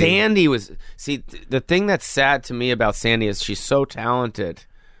Sandy. Sandy was... See, the thing that's sad to me about Sandy is she's so talented.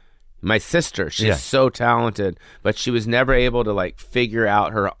 My sister, she's so talented, but she was never able to like figure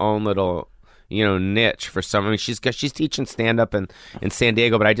out her own little, niche for some. I mean, she's teaching stand up in San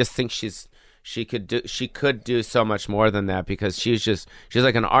Diego, but I just think she could do so much more than that, because she's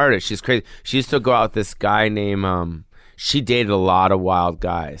like an artist. She's crazy. She used to go out with this guy named she dated a lot of wild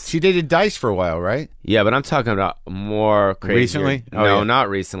guys. She dated Dice for a while, right? Yeah, but I'm talking about more crazy. Recently? Oh, no, yeah. Not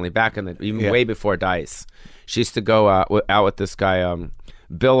recently. Back in way before Dice. She used to go out with this guy.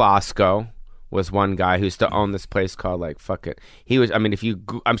 Bill Osco was one guy who used to own this place called like fuck it. He was. I mean,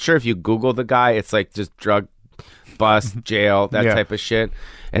 I'm sure if you Google the guy, it's like just drug bust, jail, that type of shit.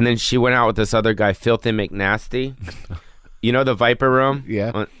 And then she went out with this other guy, Filthy McNasty. You know the Viper Room?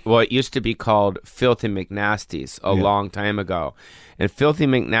 Yeah. Well, it used to be called Filthy McNasty's a long time ago. And Filthy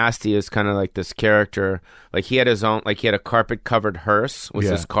McNasty is kind of like this character. Like he had his own, like he had a carpet-covered hearse with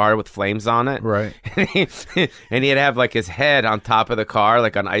his car with flames on it. Right. And he'd have like his head on top of the car,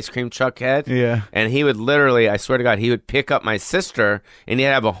 like an ice cream truck head. Yeah. And he would literally, I swear to God, he would pick up my sister and he'd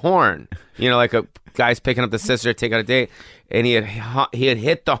have a horn. Like a guy's picking up the sister to take on a date. And he had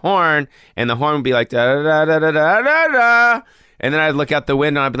hit the horn, and the horn would be like da da da da da da da. And then I'd look out the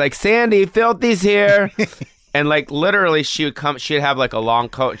window and I'd be like, "Sandy, Filthy's here." And like literally, she'd have like a long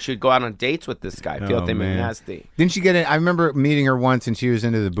coat. And she'd go out on dates with this guy, Filthy McNasty. Didn't she get it? I remember meeting her once, and she was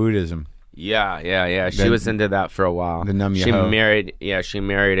into the Buddhism. Yeah. She was into that for a while. The Num She Yaho. married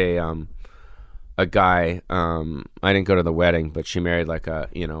a guy. I didn't go to the wedding, but she married like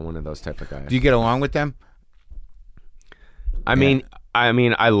one of those type of guys. Do you get along with them? I mean,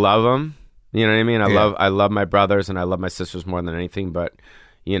 I love them. You know what I mean? I love my brothers and I love my sisters more than anything. But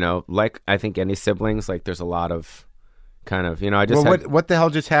like I think any siblings, like there's a lot of kind of I just. Well, what the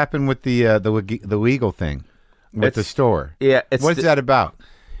hell just happened with the legal thing with the store? Yeah, what's that about?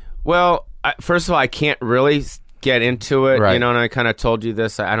 Well, first of all, I can't really get into it. Right. And I kind of told you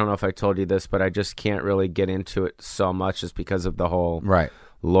this. I don't know if I told you this, but I just can't really get into it so much just because of the whole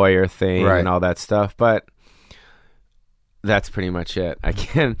lawyer thing and all that stuff. But. That's pretty much it. I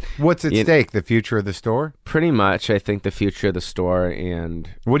can't. What's at stake? The future of the store? Pretty much, I think the future of the store. And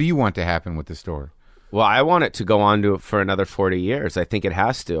what do you want to happen with the store? Well, I want it to go on for another 40 years. I think it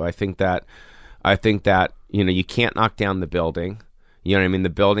has to. I think that you can't knock down the building. You know what I mean?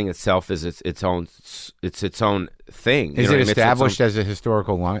 The building itself is its own thing. Is it established as a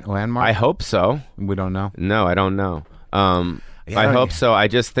historical landmark? I hope so. We don't know. No, I don't know. I hope so. I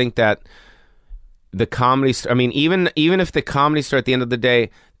just think that. The comedy store, I mean, even if the comedy store at the end of the day,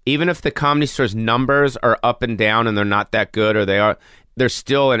 even if the comedy store's numbers are up and down and they're not that good, or there's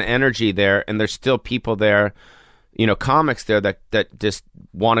still an energy there, and there's still people there, comics there that just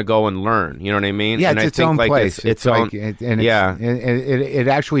want to go and learn. You know what I mean? Yeah, and it's its own place. It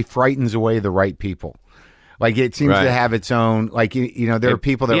actually frightens away the right people. Like it seems to have its own, like there are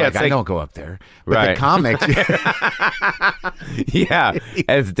people that are like, I don't go up there. But the comics,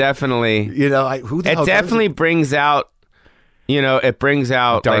 it's definitely who the hell it definitely brings out, it brings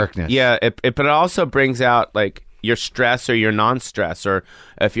out darkness. Like, but it also brings out like your stress or your non-stress, or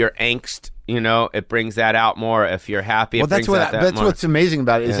if you're angst. It brings that out more. If you're happy, that's what's amazing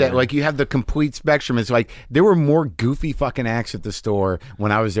about it is that like you have the complete spectrum. It's like there were more goofy fucking acts at the store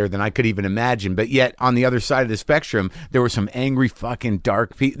when I was there than I could even imagine. But yet on the other side of the spectrum, there were some angry fucking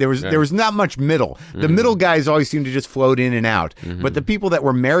dark people. There was not much middle. The middle guys always seemed to just float in and out. But the people that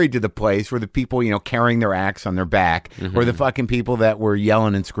were married to the place were the people carrying their acts on their back, or the fucking people that were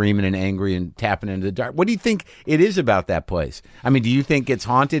yelling and screaming and angry and tapping into the dark. What do you think it is about that place? I mean, do you think it's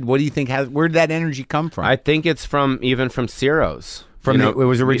haunted? What do you think where did that energy come from? I think it's from Ciro's. It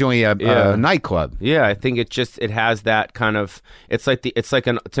was originally a nightclub. Yeah, I think it has that kind of.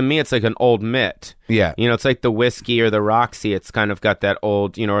 To me, it's like an old mitt. Yeah, it's like the Whiskey or the Roxy. It's kind of got that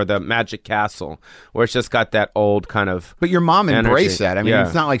old, or the Magic Castle, where it's just got that old kind of. But your mom embraced energy. that. I mean,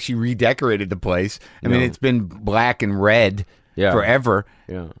 it's not like she redecorated the place. I mean, it's been black and red forever.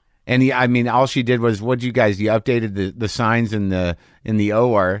 Yeah. And all she did was, you updated the signs in the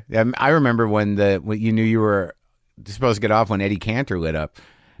OR. I remember when you knew you were supposed to get off when Eddie Cantor lit up.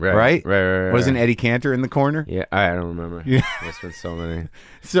 Right? Wasn't Eddie Cantor in the corner? Yeah, I don't remember. Yeah. There's been so many.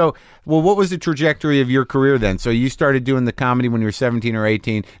 So, what was the trajectory of your career then? So you started doing the comedy when you were 17 or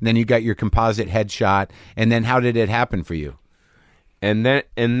 18, and then you got your composite headshot, and then how did it happen for you? And then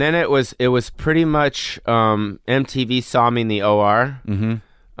it was pretty much MTV saw me in the OR. Mm-hmm.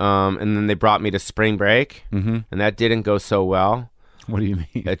 And then they brought me to Spring Break, and that didn't go so well. What do you mean?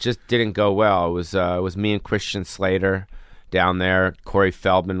 It just didn't go well. It was me and Christian Slater down there. Corey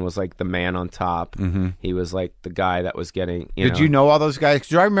Feldman was like the man on top. Mm-hmm. He was like the guy that was getting. Did you know all those guys?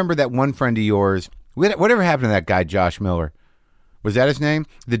 Because I remember that one friend of yours. Whatever happened to that guy, Josh Miller? Was that his name?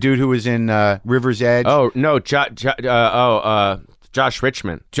 The dude who was in River's Edge? Oh no, Josh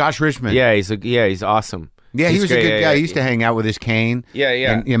Richmond. Josh Richmond. Yeah, he's awesome. Yeah, he was a good guy. He used to hang out with his cane.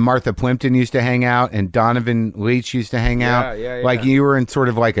 Yeah. And Martha Plimpton used to hang out, and Donovan Leach used to hang out. Yeah. Like you were in sort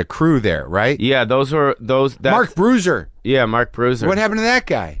of like a crew there, right? Yeah, Mark Bruiser. Yeah, Mark Bruiser. What happened to that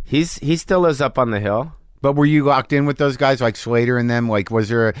guy? He still lives up on the hill. But were you locked in with those guys like Slater and them? Like, was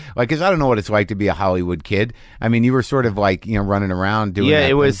there because I don't know what it's like to be a Hollywood kid. I mean, you were sort of like running around doing. Yeah,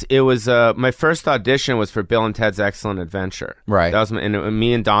 it was my first audition was for Bill and Ted's Excellent Adventure. Right. That was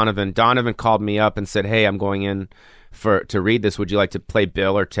me and Donovan. Donovan called me up and said, "Hey, I'm going in to read this. Would you like to play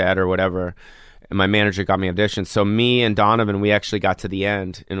Bill or Ted or whatever?" And my manager got me audition. So me and Donovan, we actually got to the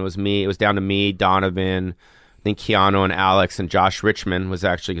end, and it was me. It was down to me, Donovan, I think Keanu and Alex, and Josh Richmond was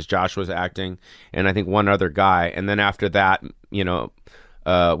actually, because Josh was acting, and I think one other guy. And then after that,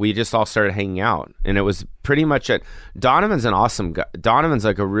 we just all started hanging out, and it was pretty much it. Donovan's an awesome guy. Donovan's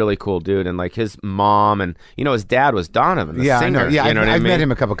like a really cool dude, and like his mom and his dad was Donovan, the singer. I know. Yeah, I've met met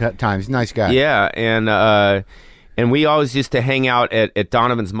him a couple times. Nice guy. Yeah, and we always used to hang out at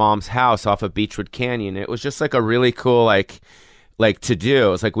Donovan's mom's house off of Beechwood Canyon. It was just like a really cool like to do. It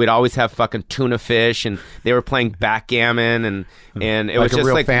was like we'd always have fucking tuna fish, and they were playing backgammon, and it Like was a just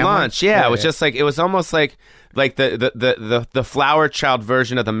real like family? lunch. Yeah, it was just like, it was almost like the Flower Child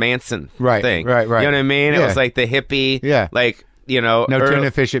version of the Manson Right, thing. right. You know what I mean? Yeah. It was like the hippie. Yeah. Like No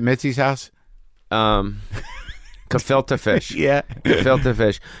tuna fish at Mitzi's house. Gefilte fish. Yeah. Gefilte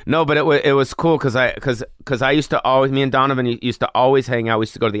fish. No, but it was cool because I used to always, me and Donovan used to always hang out. We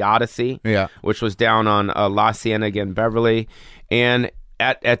used to go to the Odyssey, which was down on La Cienega in Beverly, and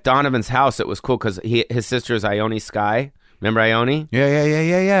at Donovan's house it was cool because his sister is Ione Skye. Remember Ione?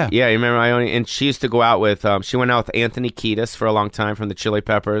 Yeah. Yeah, you remember Ione? And she used to go out with, she went out with Anthony Kiedis for a long time from the Chili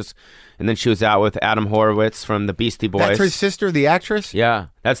Peppers. And then she was out with Adam Horowitz from the Beastie Boys. That's her sister, the actress? Yeah,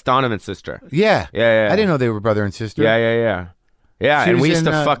 that's Donovan's sister. Yeah. Yeah. I didn't know they were brother and sister. Yeah. Yeah, She and was we used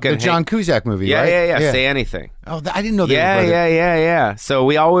in, to fucking... the John Cusack movie, yeah, right? Yeah, Say Anything. Oh, I didn't know they were brothers. Yeah. So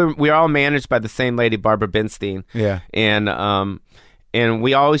we were all managed by the same lady, Barbara Binstein. Yeah. And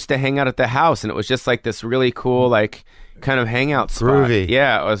we all used to hang out at the house, and it was just like this really cool, like, kind of hangout spot. Groovy.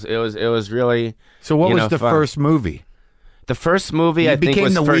 Yeah, it was really. So what was the fun. first movie? The first movie, You I think, became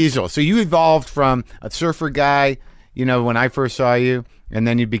was the Weasel. So you evolved from a surfer guy, when I first saw you, and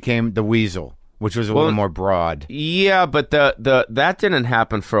then you became the Weasel, which was a little more broad. Yeah, but that didn't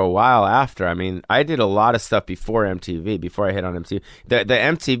happen for a while after. I mean, I did a lot of stuff before MTV, before I hit on MTV. The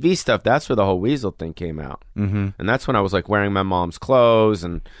MTV stuff, that's where the whole Weasel thing came out. Mm-hmm. And that's when I was like wearing my mom's clothes,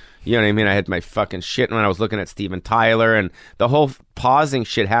 and you know what I mean? I had my fucking shit when I was looking at Steven Tyler, and the whole pausing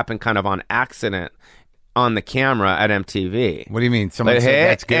shit happened kind of on accident on the camera at MTV. What do you mean? Someone said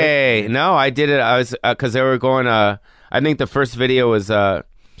that's good? Hey, no, I did it. I was because they were going. I think the first video was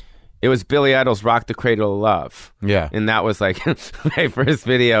it was Billy Idol's "Rock the Cradle of Love." Yeah, and that was like my first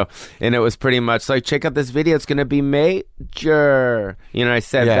video, and it was pretty much like, check out this video; it's gonna be major. I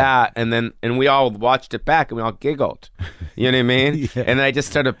said that, and we all watched it back, and we all giggled. You know what I mean? Yeah. And I just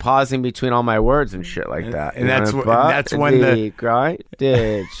started pausing between all my words and shit like that. And that's when the right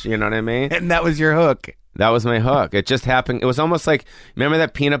ditch. You know what I mean? And that was your hook. That was my hook. It just happened. It was almost like, remember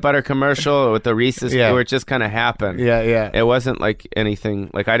that peanut butter commercial with the Reese's, where it just kind of happened. Yeah. It wasn't like anything,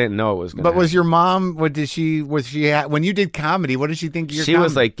 like I didn't know it was going to But was your mom, when you did comedy, what did she think of your She comedy?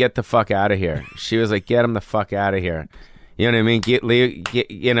 was like, get the fuck out of here. She was like, get him the fuck out of here. You know what I mean? Get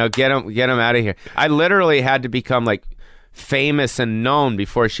him out of here. I literally had to become like famous and known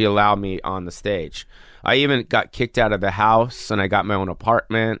before she allowed me on the stage. I even got kicked out of the house, and I got my own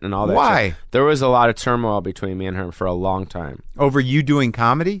apartment and all that. Why? Shit. There was a lot of turmoil between me and her for a long time. Over you doing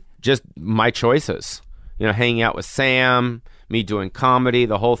comedy? Just my choices. You know, hanging out with Sam, me doing comedy,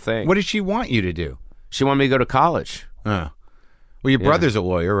 the whole thing. What did she want you to do? She wanted me to go to college. Oh. Well, your brother's a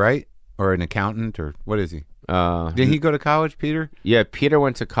lawyer, right? Or an accountant, or what is he? Did he go to college, Peter? Yeah, Peter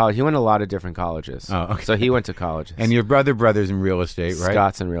went to college. He went to a lot of different colleges. Oh, okay. So he went to colleges. And your brother's in real estate, right?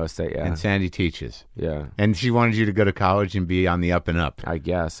 Scott's in real estate, yeah. And Sandy teaches. Yeah. And she wanted you to go to college and be on the up and up. I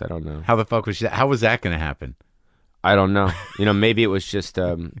guess. I don't know. How the fuck was that? How was that going to happen? I don't know. You know, maybe it was just,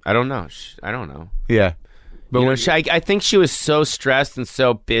 I don't know. I don't know. Yeah. But you know, I think she was so stressed and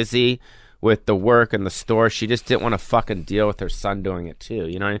so busy with the work and the store, she just didn't want to fucking deal with her son doing it too.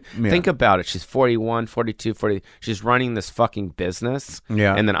 You know what I mean? Yeah. Think about it. She's 41, 42, 40. She's running this fucking business.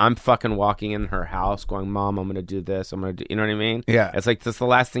 Yeah. And then I'm fucking walking in her house going, Mom, I'm going to do this. I'm going to do, you know what I mean? Yeah. It's like, that's the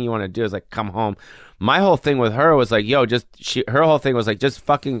last thing you want to do is like come home. My whole thing with her was like, yo, her whole thing was like, just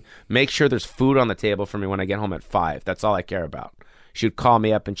fucking make sure there's food on the table for me when I get home at 5. That's all I care about. She'd call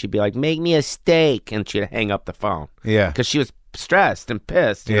me up and she'd be like, make me a steak. And she'd hang up the phone. Yeah. Because she was stressed and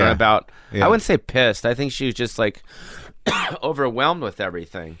pissed, you know, about, I wouldn't say pissed. I think she was just like overwhelmed with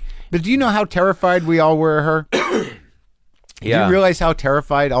everything. But do you know how terrified we all were of her? Do you realize how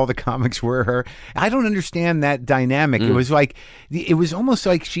terrified all the comics were of her? I don't understand that dynamic. It was like, it was almost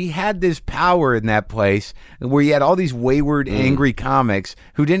like she had this power in that place where you had all these wayward, angry comics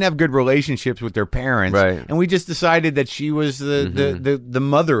who didn't have good relationships with their parents. Right. And we just decided that she was the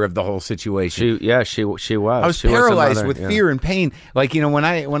mother of the whole situation. She was. I was paralyzed with fear and pain. Like, you know, when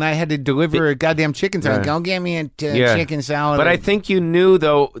I had to deliver a goddamn chicken salad, go get me a chicken salad. But I think you knew,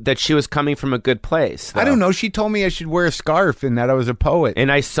 though, that she was coming from a good place. Though. I don't know. She told me I should wear a scarf and that I was a poet.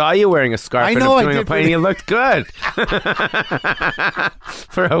 And I saw you wearing a scarf I know, and doing I a did play, and you looked good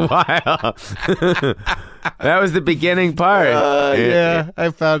for a while. That was the beginning part. Yeah, I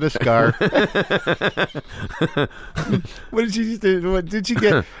found a scarf. What did she do? What did she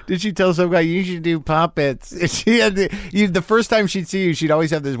get? Did she tell some guy you should do puppets? She had the first time she'd see you, she'd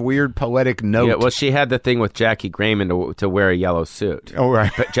always have this weird poetic note. Yeah, well, she had the thing with Jackie Grayman to wear a yellow suit. Oh,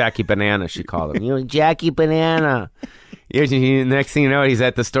 right. But Jackie Banana, she called him. You know, Jackie Banana. Next thing you know, he's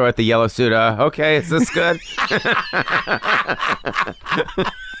at the store with the yellow suit. Okay, is this good?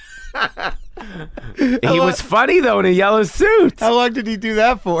 He was funny, though, in a yellow suit. How long did he do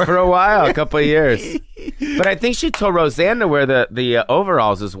that for? For a while, a couple of years. But I think she told Roseanne to wear the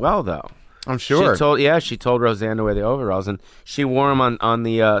overalls as well, though. I'm sure. She told Roseanne to wear the overalls, and she wore them on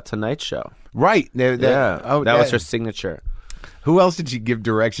the Tonight Show. Right. That was her signature. Who else did she give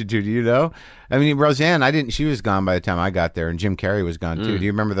direction to? Do you know? I mean, Roseanne, she was gone by the time I got there, and Jim Carrey was gone too. Do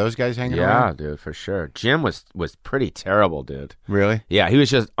you remember those guys hanging around? Yeah, dude, for sure. Jim was pretty terrible, dude. Really? Yeah, he was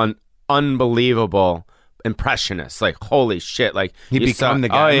just an unbelievable impressionist. Like, holy shit. Like, he become the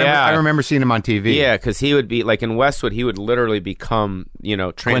guy. I remember seeing him on TV. Yeah, because he would be, like, in Westwood, he would literally become,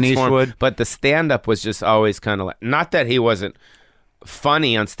 transformed. Eastwood. But the stand-up was just always kind of like, not that he wasn't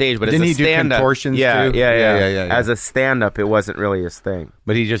funny on stage, but Didn't as a he do stand-up, contortions too? Yeah. As a stand-up, it wasn't really his thing.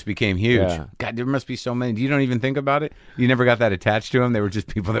 But he just became huge. Yeah. God, there must be so many. You don't even think about it? You never got that attached to him? They were just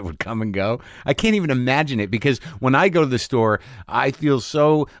people that would come and go? I can't even imagine it, because when I go to the store, I feel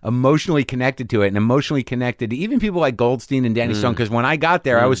so emotionally connected to it, and emotionally connected to even people like Goldstein and Danny Stone, because when I got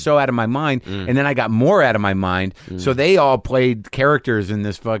there, I was so out of my mind, and then I got more out of my mind, so they all played characters in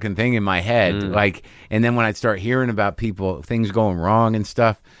this fucking thing in my head. Like, and then when I'd start hearing about people, things going wrong and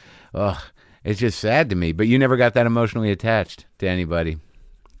stuff, it's just sad to me. But you never got that emotionally attached to anybody.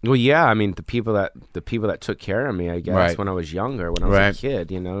 Well, yeah, I mean, the people that took care of me, I guess, Right. when I was younger, when I was a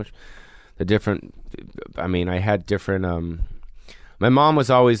kid, I had different, my mom was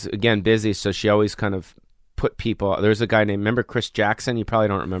always, again, busy, so she always kind of put people, there's a guy named, remember Chris Jackson? You probably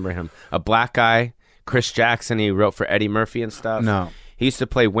don't remember him. A black guy, Chris Jackson, he wrote for Eddie Murphy and stuff. No. He used to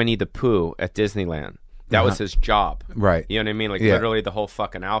play Winnie the Pooh at Disneyland. That was his job. Right. You know what I mean? Like, literally the whole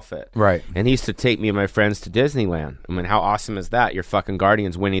fucking outfit. Right. And he used to take me and my friends to Disneyland. I mean, how awesome is that? Your fucking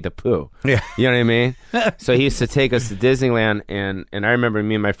Guardian's Winnie the Pooh. Yeah. You know what I mean? So he used to take us to Disneyland, and I remember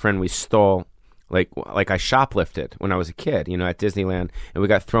me and my friend, we stole, like I shoplifted when I was a kid, at Disneyland, and we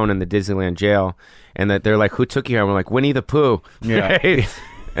got thrown in the Disneyland jail, and that they're like, who took you here? And we're like, Winnie the Pooh. Yeah. Right?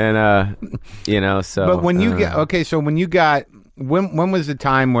 And, so. But when you when was the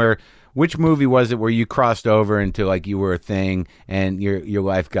time where, which movie was it where you crossed over into, like, you were a thing and your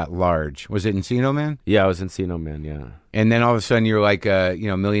life got large? Was it Encino Man? Yeah, I was Encino Man, yeah. And then all of a sudden you're like a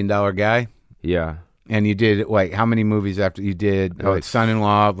 $1 million guy? Yeah. And you did, like, how many movies after you did? Like,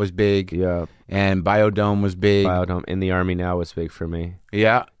 Son-in-Law was big. Yeah. And Biodome was big. Biodome. In the Army Now was big for me.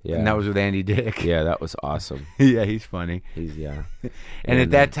 Yeah. Yeah. And that was with Andy Dick. Yeah, that was awesome. Yeah, he's funny. Yeah. And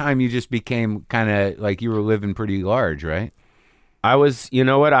at that time, you just became kind of like you were living pretty large, right? I was, you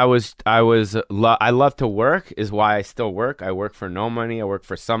know what? I love to work is why I still work. I work for no money. I work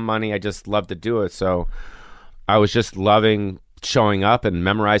for some money. I just love to do it. So I was just loving showing up and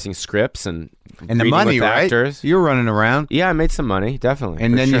memorizing scripts and the money, with right? actors. You were running around. Yeah, I made some money, definitely.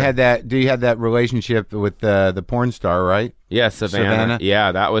 And then sure. you had that relationship with the porn star, right? Yeah, Savannah.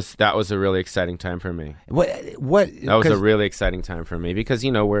 Yeah, that was a really exciting time for me. What? That was a really exciting time for me because,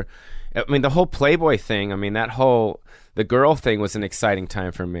 you know, the whole Playboy thing, I mean, the girl thing was an exciting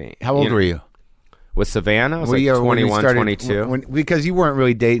time for me. How old were you? With Savannah? I was like 21, 22. Because you weren't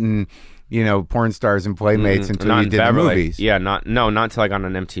really dating, you know, porn stars and playmates until you did Beverly. the movies. Yeah, not until I got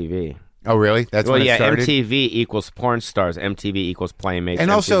on MTV. Oh, really? That's when it started? MTV equals porn stars. MTV equals playmates. And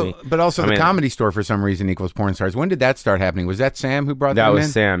MTV. also the Comedy Store for some reason equals porn stars. When did that start happening? Was that Sam who brought that in? That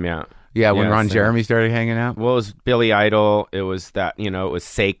was Sam, yeah. Yeah, when Ron Sam. Jeremy started hanging out? Well, it was Billy Idol. It was that, you know, it was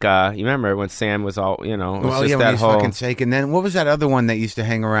Seika. You remember when Sam was all, you know, it was just that whole... fucking Seika. And then what was that other one that used to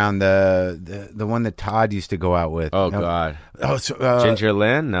hang around, the one that Todd used to go out with? Oh, God. Oh, so, Ginger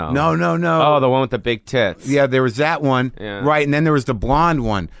Lynn? No. No. Oh, the one with the big tits. Yeah, there was that one. Yeah. Right, and then there was the blonde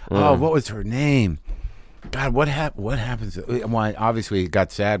one. Oh, what was her name? God, what happens? Well, obviously, it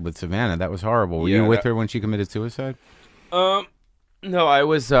got sad with Savannah. That was horrible. Were you with her when she committed suicide? No, I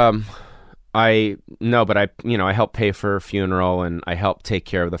was. I helped pay for her funeral and I helped take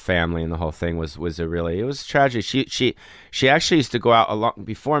care of the family, and the whole thing was it was tragic. She actually used to go out a lot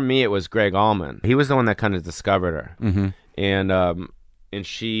before me. It was Greg Allman. He was the one that kind of discovered her, and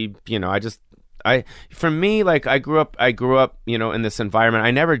she, you know, for me, like I grew up, you know, in this environment. I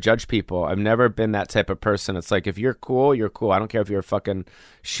never judge people. I've never been that type of person. It's like if you're cool, you're cool. I don't care if you're fucking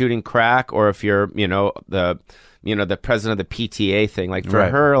shooting crack or if you're, you know, the president of the PTA thing. Like for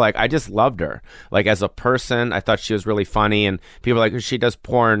her, like I just loved her. Like as a person, I thought she was really funny. And people were like, she does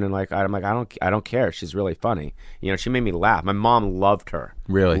porn, and like I'm like I don't care. She's really funny. You know, she made me laugh. My mom loved her.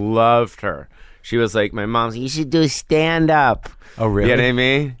 Really loved her. She was like, my mom's, you should do stand up. Oh, really? You know what I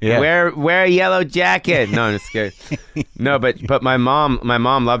mean? Yeah. Wear a yellow jacket. No, I'm just kidding. No, but my mom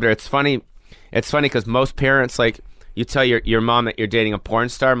loved her. It's funny because most parents, like, you tell your mom that you're dating a porn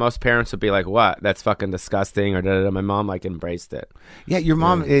star, most parents would be like, what? That's fucking disgusting, or da-da-da. My mom, like, embraced it. Yeah, your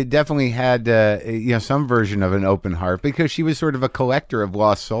mom definitely had, you know, some version of an open heart because she was sort of a collector of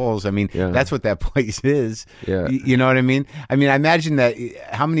lost souls. I mean, that's what that place is. Yeah. You know what I mean? I mean, I imagine that,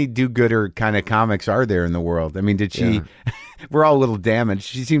 how many do-gooder kind of comics are there in the world? I mean, did she, we're all a little damaged.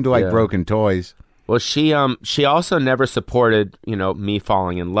 She seemed to like broken toys. Well, she also never supported, you know, me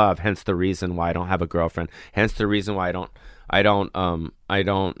falling in love. Hence the reason why I don't have a girlfriend. Hence the reason why I'm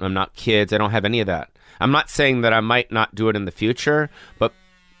not kids. I don't have any of that. I'm not saying that I might not do it in the future, but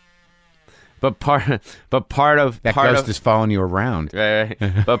part of that ghost is following you around. Right.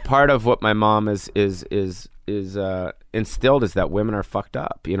 But part of what my mom is instilled is that women are fucked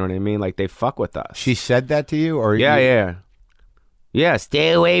up. You know what I mean? Like they fuck with us. She said that to you, or Yeah,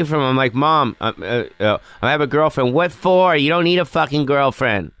 stay away from him. I'm like, Mom, I have a girlfriend. What for? You don't need a fucking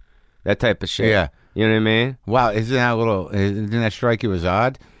girlfriend. That type of shit. Yeah. You know what I mean? Wow, didn't that strike you as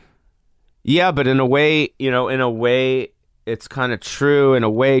odd? Yeah, but in a way, it's kind of true in a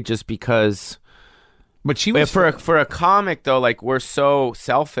way just because... But she was... For a comic, though, like, we're so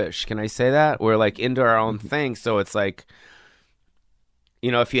selfish. Can I say that? We're, like, into our own thing, so it's like...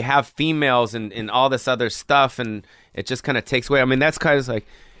 You know, if you have females and all this other stuff, and it just kind of takes away. I mean, that's kind of like,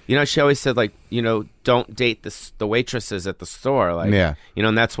 you know, she always said, like, you know, don't date the waitresses at the store. Like, you know,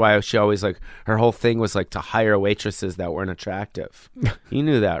 and that's why she always, like, her whole thing was, like, to hire waitresses that weren't attractive. You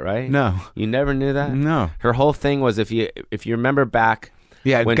knew that, right? No. You never knew that? No. Her whole thing was, if you remember back.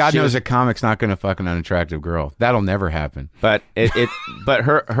 Yeah, God knows a comic's not going to fuck an unattractive girl. That'll never happen. But but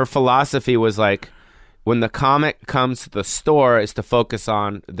her philosophy was, like, when the comic comes to the store, is to focus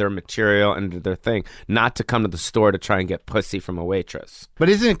on their material and their thing, not to come to the store to try and get pussy from a waitress. But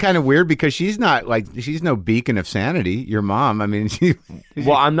isn't it kind of weird because she's no beacon of sanity, your mom. I mean,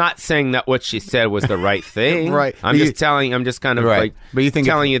 well, I'm not saying that what she said was the right thing. Right. I'm just kind of like but you think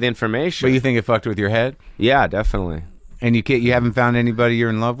telling you the information. But you think it fucked with your head? Yeah, definitely. And you haven't found anybody you're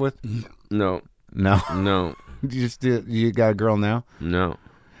in love with? No. You got a girl now? No.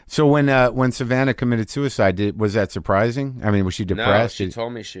 So when Savannah committed suicide, was that surprising? I mean, was she depressed? No, she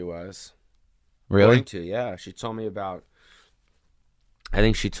told me she was. Really? Yeah. She told me about. I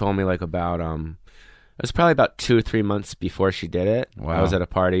think she told me like about It was probably about 2 or 3 months before she did it. Wow. I was at a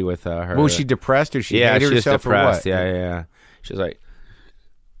party with her. Was she depressed or she yeah, hated she was herself depressed. or what? Yeah. She was like,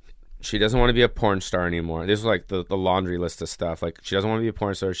 she doesn't want to be a porn star anymore. This was like the laundry list of stuff. Like, she doesn't want to be a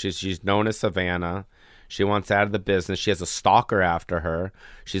porn star. She's known as Savannah. She wants out of the business. She has a stalker after her.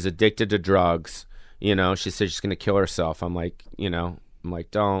 She's addicted to drugs. You know, she said she's going to kill herself. I'm like,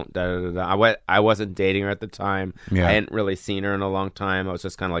 don't. Da, da, da, da. I wasn't dating her at the time. Yeah. I hadn't really seen her in a long time. I was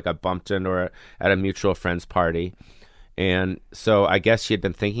just kind of like, I bumped into her at a mutual friend's party. And so I guess she had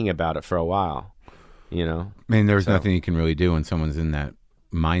been thinking about it for a while, you know? I mean, there's nothing you can really do when someone's in that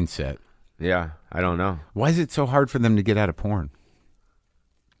mindset. Yeah, I don't know. Why is it so hard for them to get out of porn?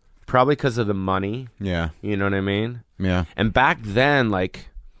 Probably because of the money. Yeah. You know what I mean? Yeah. And back then, like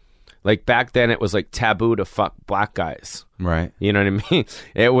back then it was like taboo to fuck black guys. Right. You know what I mean?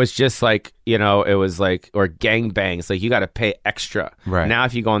 It was just like, you know, it was like, or gangbangs, like you got to pay extra. Right. Now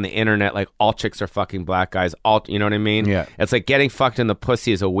if you go on the internet, like all chicks are fucking black guys, all, you know what I mean? Yeah. It's like getting fucked in the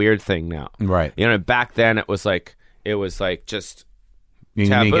pussy is a weird thing now. Right. You know, back then it was like just You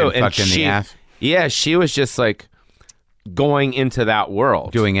taboo. mean getting And fucked in the ass? Yeah, she was just like going into that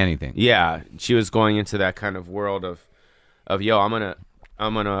world. Doing anything. Yeah, she was going into that kind of world of yo, I'm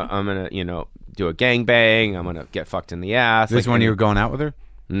gonna, you know, do a gangbang. I'm gonna get fucked in the ass. This like, when you were going out with her?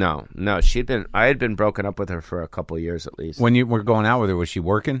 No. I had been broken up with her for a couple of years at least. When you were going out with her, was she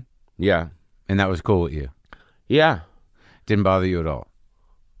working? Yeah. And that was cool with you? Yeah. Didn't bother you at all?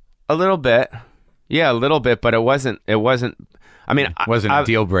 A little bit. Yeah, a little bit, but it wasn't. I mean, It wasn't a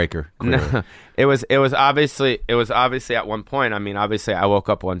deal breaker. No, it was obviously at one point. I mean, obviously, I woke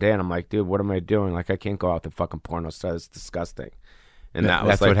up one day and I'm like, dude, what am I doing? Like, I can't go out to fucking porno star. It's disgusting. And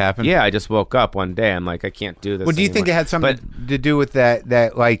that's what happened? Yeah, I just woke up one day. I'm like, I can't do this. Well, do you think it had something to do with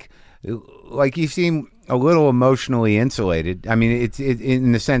that like you seem a little emotionally insulated? I mean, it's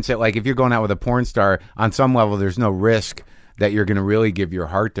in the sense that, like, if you're going out with a porn star, on some level, there's no risk that you're going to really give your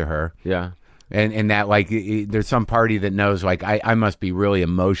heart to her. Yeah. And that, like, there's some party that knows, like, I must be really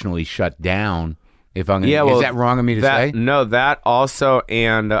emotionally shut down if I'm going to... Yeah, well, is that wrong of me to say? No, that also,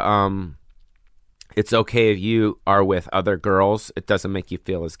 and it's okay if you are with other girls. It doesn't make you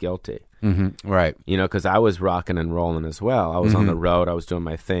feel as guilty. Mm-hmm. Right. You know, because I was rocking and rolling as well. I was on the road. I was doing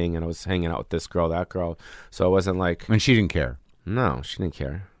my thing, and I was hanging out with this girl, that girl. So it wasn't like... And she didn't care. No, she didn't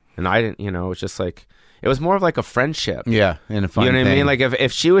care. And I didn't, you know, it was just like... It was more of like a friendship. Yeah, and a fun You know what thing. I mean? Like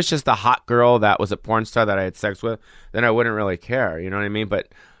if she was just a hot girl that was a porn star that I had sex with, then I wouldn't really care. You know what I mean?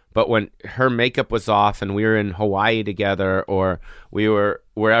 But when her makeup was off and we were in Hawaii together or we were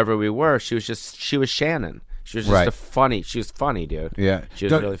wherever we were, she was Shannon. She was just she was funny, dude. Yeah. She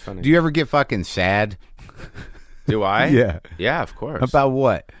was really funny. Do you ever get fucking sad? Do I? Yeah. Yeah, of course. About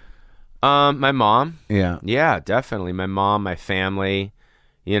what? My mom. Yeah. Yeah, definitely. My mom, my family,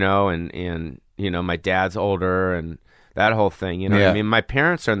 you know, and you know, my dad's older and that whole thing, you know what I mean? My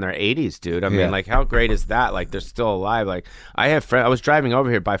parents are in their 80s, dude. I mean, like, how great is that? Like, they're still alive. Like, I have friends. I was driving over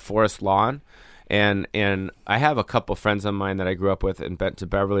here by Forest Lawn, and I have a couple friends of mine that I grew up with and went to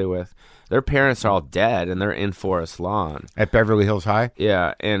Beverly with. Their parents are all dead, and they're in Forest Lawn. At Beverly Hills High?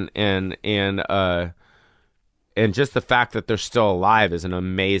 Yeah, and just the fact that they're still alive is an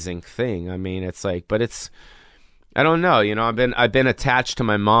amazing thing. I mean, it's like, but it's... I don't know, you know, I've been attached to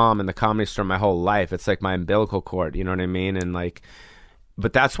my mom and the Comedy Store my whole life. It's like my umbilical cord, you know what I mean? And like,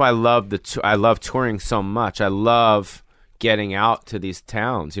 but that's why I love touring so much. I love getting out to these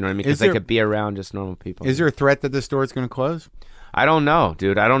towns, you know what I mean? Because I could be around just normal people. Is there a threat that the store is going to close? I don't know,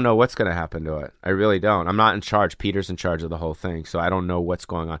 dude. I don't know what's going to happen to it. I really don't. I'm not in charge. Peter's in charge of the whole thing, so I don't know what's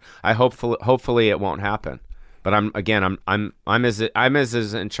going on. Hopefully it won't happen. But I'm as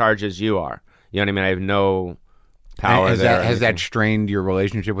in charge as you are. You know what I mean? I have no power has that strained your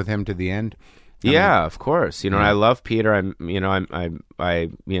relationship with him to the end? Of course. You know, I love Peter. I love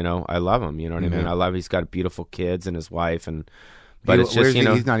him. You know what I mean? I love. He's got beautiful kids and his wife, but it's just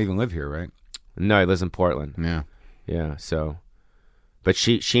he's not even live here, right? No, he lives in Portland. Yeah. So, but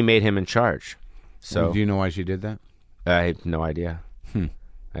she made him in charge. So do you know why she did that? I have no idea. I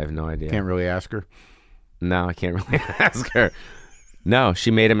have no idea. Can't really ask her. No, I can't really ask her. No, she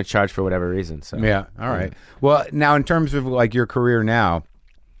made him in charge for whatever reason. So yeah, all right. Well, now in terms of like your career now,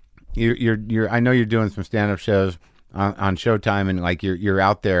 you're I know you're doing some stand-up shows on Showtime, and like you're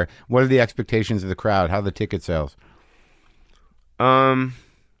out there. What are the expectations of the crowd? How are the ticket sales? I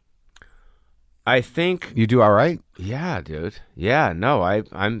think you do all right. Yeah, dude. Yeah, no, I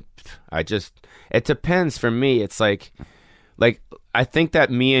just it depends for me. It's like I think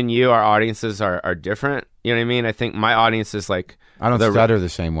that me and you, our audiences are different. You know what I mean? I think my audience is like. I don't stutter the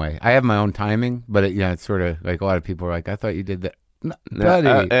same way. I have my own timing, but it's sort of like a lot of people are like, I thought you did that.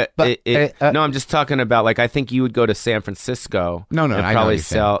 buddy. No, I'm just talking about like I think you would go to San Francisco. No, and I know probably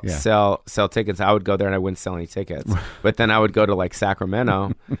what you're saying. sell tickets. I would go there and I wouldn't sell any tickets. But then I would go to like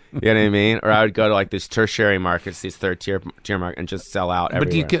Sacramento. You know what I mean? Or I would go to like these tertiary markets, these third tier markets, and just sell out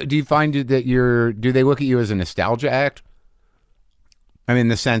everywhere. But do you find that do they look at you as a nostalgia act? I mean, in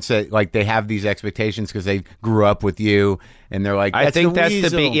the sense that like they have these expectations because they grew up with you, and they're like, I think that's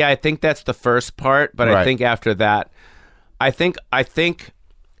Weasel. I think that's the first part. But Right. I think after that, I think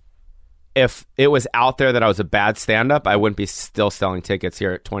if it was out there that I was a bad stand-up, I wouldn't be still selling tickets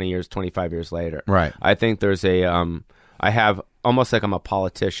here at 20 years, 25 years later. Right. I think there's I have almost like I'm a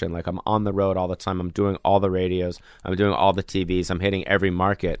politician. Like I'm on the road all the time. I'm doing all the radios. I'm doing all the TVs. I'm hitting every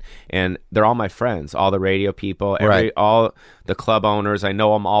market. And they're all my friends, all the radio people, Right. all the club owners. I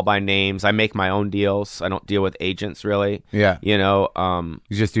know them all by names. I make my own deals. I don't deal with agents really. Yeah. You know,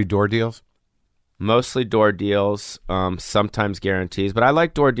 You just do door deals? mostly door deals, sometimes guarantees. But I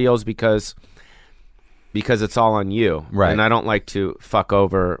like door deals because it's all on you. Right. And I don't like to fuck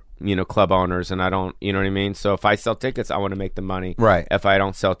over, club owners, and I don't, you know what I mean? So if I sell tickets, I want to make the money. Right. If I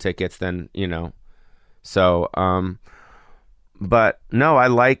don't sell tickets, then, so, but no, I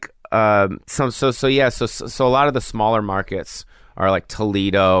like, so a lot of the smaller markets are like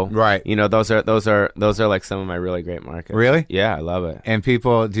Toledo. Right. Those are like some of my really great markets. Really? Yeah, I love it. And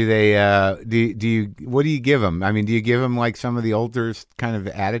people, do they, do you, what do you give them? I mean, do you give them like some of the older kind of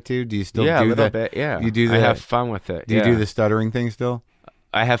attitude? Do you still Yeah, do a little the, bit, yeah. You do I the, have fun with it. do you do the stuttering thing still?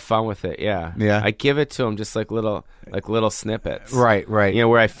 I have fun with it, yeah. Yeah. I give it to them just like little snippets. Right.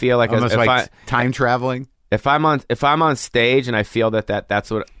 Where I feel like Almost if like time traveling? If I'm on stage and I feel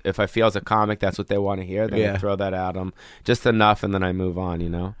that's what, if I feel as a comic that's what they want to hear, then I throw that at them just enough, and then I move on.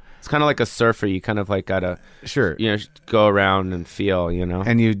 It's kind of like a surfer. You kind of like gotta go around and feel.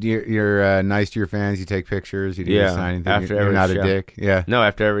 And you're nice to your fans. You take pictures. You do the signing thing. After you're every not show. a dick. Yeah. No,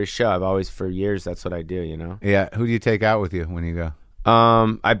 after every show, I've always for years that's what I do. Yeah. Who do you take out with you when you go?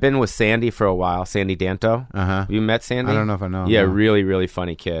 I've been with Sandy for a while. Sandy Danto. Uh-huh. You met Sandy? I don't know if I know him. Yeah, No. really, really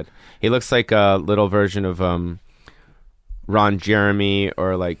funny kid. He looks like a little version of Ron Jeremy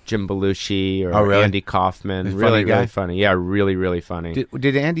or like Jim Belushi or really? Andy Kaufman. He's a Really, funny guy? really funny. Yeah, really, really funny.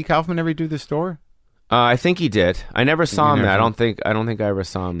 Did Andy Kaufman ever do the store? I think he did. I never saw him never there. saw I don't think I ever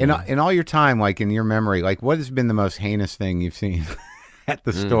saw him. In all your time, like in your memory, like what has been the most heinous thing you've seen at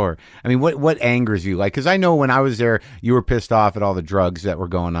the store? I mean, what angers you? Like, because I know when I was there, you were pissed off at all the drugs that were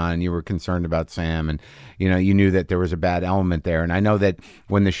going on, and you were concerned about Sam, and you knew that there was a bad element there. And I know that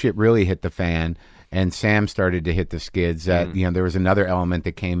when the shit really hit the fan, and Sam started to hit the skids, that there was another element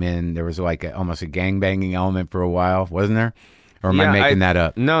that came in. There was like almost a gangbanging element for a while, wasn't there? Or am I making that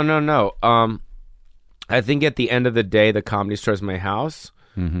up? No. I think at the end of the day, the Comedy Store is my house.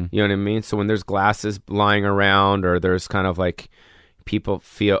 Mm-hmm. You know what I mean? So when there's glasses lying around, or there's kind of like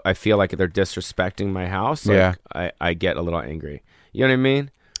I feel like they're disrespecting my house. Like, I get a little angry. You know what I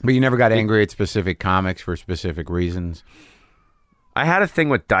mean? But you never got angry at specific comics for specific reasons. I had a thing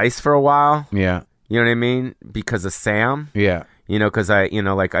with Dice for a while. Yeah. You know what I mean? Because of Sam. Yeah. Because I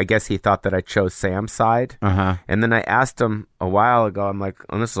guess he thought that I chose Sam's side. Uh-huh. And then I asked him a while ago, I'm like,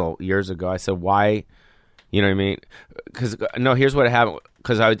 and this is years ago, I said, why, you know what I mean? Because, no, here's what happened.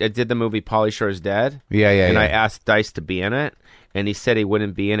 Because I did the movie Pauly Shore is Dead. Yeah. And I asked Dice to be in it. And he said he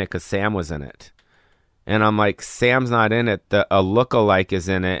wouldn't be in it because Sam was in it. And I'm like, Sam's not in it. A lookalike is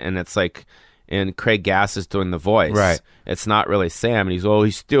in it. And it's like, and Craig Gass is doing the voice. Right. It's not really Sam. And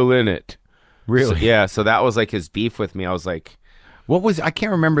he's still in it. Really? So that was like his beef with me. I was like, I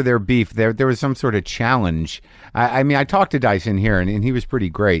can't remember their beef. There was some sort of challenge. I mean, I talked to Dyson here, and he was pretty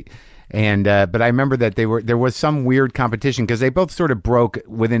great. And but I remember that there was some weird competition because they both sort of broke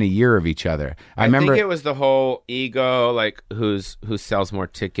within a year of each other. I remember think it was the whole ego, like who sells more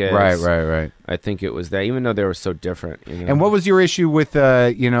tickets. Right. I think it was that, even though they were so different. And what was your issue with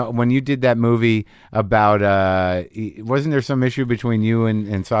when you did that movie about wasn't there some issue between you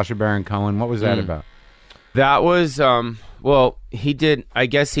and Sacha Baron Cohen? What was that about? That was well, he did. I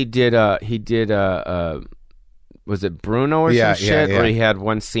guess he did. Was it Bruno or some shit? Yeah. Where he had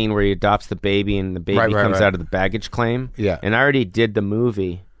one scene where he adopts the baby and the baby comes out of the baggage claim. Yeah. And I already did the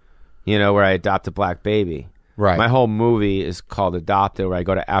movie, where I adopt a black baby. Right. My whole movie is called Adopted, where I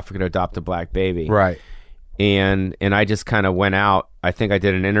go to Africa to adopt a black baby. Right. And I just kind of went out. I think I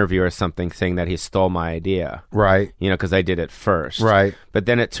did an interview or something saying that he stole my idea. Right. Because I did it first. Right. But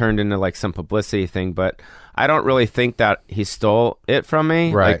then it turned into like some publicity thing. But I don't really think that he stole it from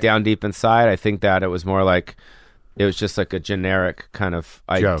me. Right. Like down deep inside, I think that it was more like It was just like a generic kind of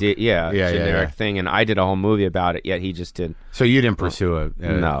Joke. idea, generic thing, and I did a whole movie about it. Yet he just did. So you didn't pursue it?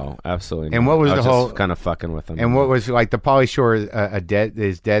 No, absolutely. And not. what was I the whole just kind of fucking with him? And what was like the Pauly Shore is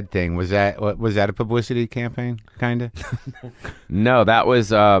dead thing? Was that a publicity campaign kind of? No, that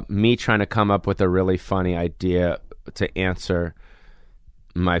was me trying to come up with a really funny idea to answer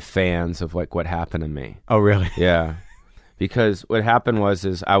my fans of like what happened to me. Oh, really? Yeah, because what happened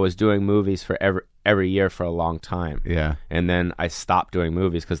was I was doing movies for every year for a long time. Yeah. And then I stopped doing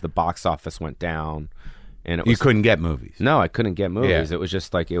movies because the box office went down, and you couldn't get movies. No, I couldn't get movies. Yeah. It was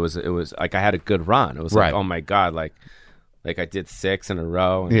just like it was like I had a good run. It was right. like, oh my god, like I did 6 in a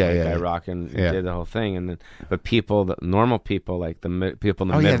row, and I rock and did the whole thing, and then but the normal people, like the people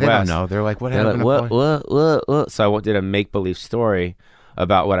in the Midwest, they don't know. They're like, what happened? Like, what? So I did a make believe story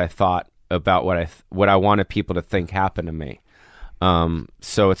about what I thought about what I wanted people to think happened to me.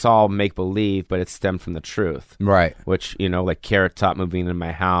 So it's all make believe, but it stemmed from the truth, right? Which like Carrot Top moving into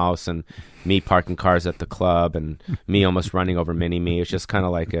my house, and me parking cars at the club, and me almost running over Mini Me. It's just kind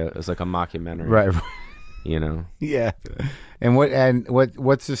of like it was like a mockumentary, right? Yeah. And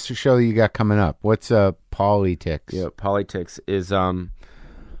what's this show you got coming up? What's Politics? Yeah, Politics is I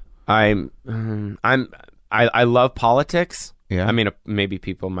love politics. Yeah. I mean, maybe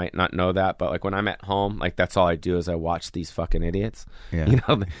people might not know that, but like when I'm at home, like that's all I do is I watch these fucking idiots. Yeah.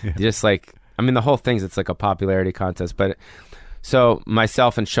 Just like, I mean, the whole thing's, it's like a popularity contest. But so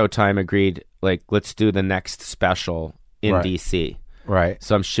myself and Showtime agreed, like, let's do the next special in DC. Right.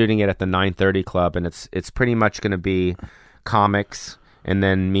 So I'm shooting it at the 930 Club, and it's pretty much going to be comics, and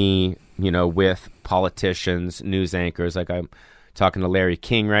then me, with politicians, news anchors. Like I'm talking to Larry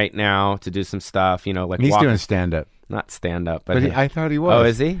King right now to do some stuff. Like he's doing stand up. Not stand up, but I thought he was. Oh,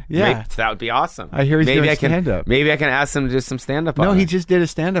 is he? Yeah, maybe, that would be awesome. I hear he's doing stand up. Maybe I can ask him to do some stand up. No, he just did a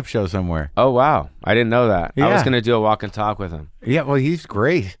stand up show somewhere. Oh wow, I didn't know that. Yeah. I was going to do a walk and talk with him. Yeah, well, he's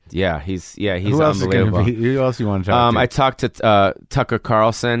great. Yeah, he's Who else unbelievable. Who else you want to talk to? I talked to Tucker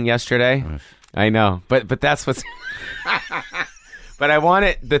Carlson yesterday. I know, but that's what's. But I want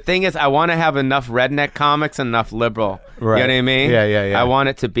it. The thing is, I want to have enough redneck comics and enough liberal. Right. You know what I mean? Yeah. I want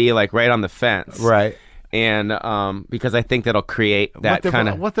it to be like right on the fence. Right. And because I think that'll create that kind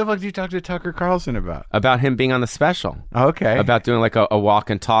of. What the fuck did you talk to Tucker Carlson about? About him being on the special. Okay. About doing like a walk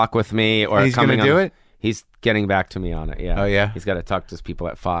and talk with me, or he's coming gonna do it. He's getting back to me on it. Yeah. Oh yeah. He's got to talk to his people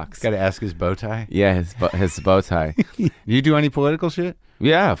at Fox. Got to ask his bow tie. Yeah, his bow tie. You do any political shit?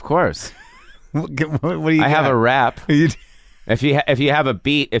 Yeah, of course. What do you? I have a rap. You If you have a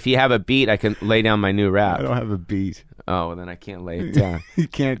beat, I can lay down my new rap. I don't have a beat. Oh, well, then I can't lay it down. You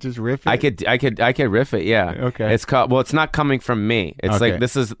can't just riff it. I could riff it. Yeah. Okay. It's called. Well, it's not coming from me. It's Okay. like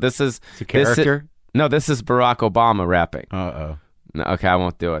this is. It's a character. This is Barack Obama rapping. Uh-oh. No, okay, I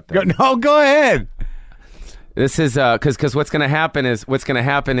won't do it then. Go ahead. This is because what's going to happen is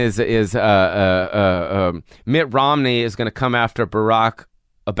Mitt Romney is going to come after Barack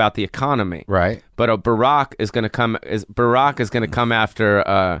about the economy, right? But Barack is going to come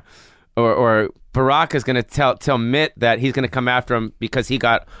after or Barack is going to tell Mitt that he's going to come after him because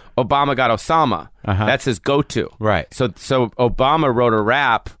Obama got Osama. Uh-huh. That's his go-to. Right. So Obama wrote a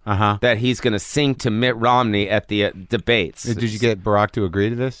rap Uh-huh. that he's going to sing to Mitt Romney at the debates. Did you get Barack to agree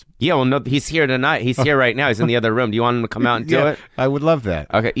to this? Yeah, well, no, he's here tonight. He's here right now. He's in the other room. Do you want him to come out and do it? I would love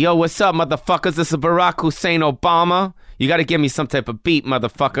that. Okay. Yo, what's up, motherfuckers? This is Barack Hussein Obama. You got to give me some type of beat,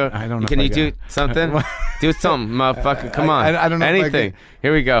 motherfucker. I don't know. Can if you do something? Do something, motherfucker. Come on. I don't know. Anything.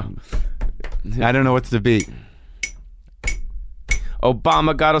 Here we go. I don't know what's the beat.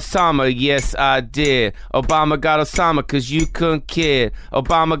 Obama got Osama, yes I did. Obama got Osama cause you couldn't kid.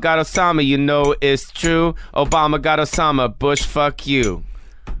 Obama got Osama, you know it's true. Obama got Osama, Bush fuck you.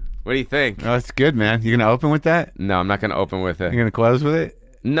 What do you think? Oh, that's good, man. You gonna open with that? No, I'm not gonna open with it. You gonna close with it?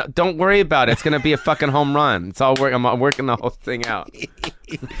 No, don't worry about it. It's gonna be a fucking home run. It's all work. I'm working the whole thing out.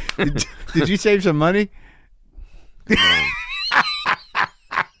 Did you save some money?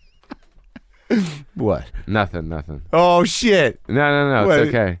 What? Nothing. Oh shit! No. What? It's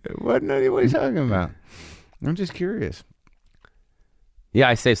okay. What are you talking about? I'm just curious. Yeah,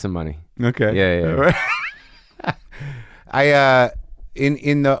 I saved some money. Okay. Yeah. I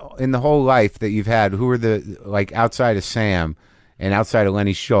in the whole life that you've had, who are the, like, outside of Sam and outside of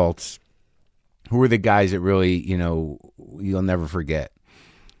Lenny Schultz, who are the guys that really, you'll never forget?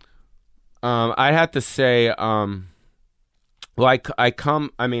 I have to say, I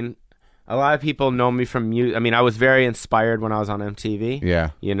mean, a lot of people know me from music. I mean, I was very inspired when I was on MTV. Yeah.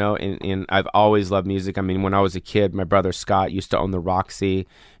 And I've always loved music. I mean, when I was a kid, my brother Scott used to own the Roxy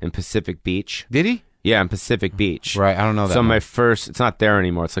in Pacific Beach. Did he? Yeah, in Pacific Beach. Right, I don't know that. So it's not there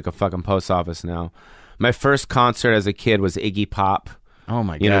anymore. It's like a fucking post office now. My first concert as a kid was Iggy Pop. Oh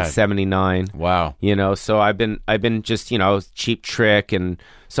my God. In '79. Wow. So I've been just, Cheap Trick, and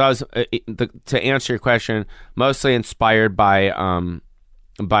so I was to answer your question, mostly inspired by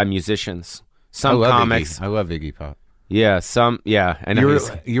musicians. Some comics. I love Iggy Pop. Yeah, I know.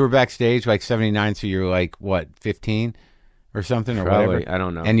 You were backstage like '79, so you're like what, 15 or something, or Probably, whatever. I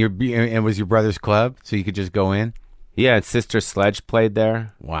don't know. And it was your brother's club, so you could just go in. Yeah, and Sister Sledge played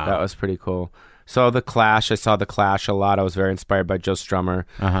there. Wow, that was pretty cool. So I saw the Clash a lot. I was very inspired by Joe Strummer.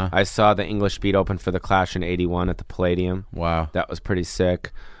 I saw the English Beat open for the Clash in '81 at the Palladium. Wow, that was pretty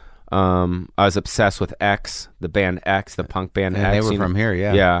sick. I was obsessed with X, the band X, the punk band X. They were from here,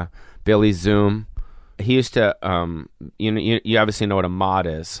 yeah. Yeah, Billy Zoom. He used to, you obviously know what a mod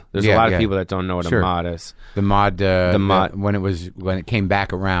is. There's a lot of people that don't know what a mod is. The mod, when it came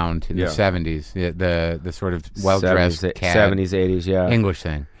back around in the '70s, the sort of well-dressed 70s, 80s, yeah, English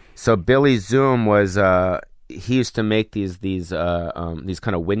thing. So Billy Zoom was he used to make these kind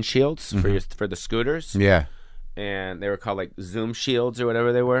of windshields for the scooters. Yeah. And they were called like Zoom shields or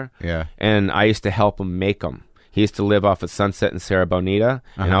whatever they were. Yeah. And I used to help him make them. He used to live off of Sunset and Sierra Bonita,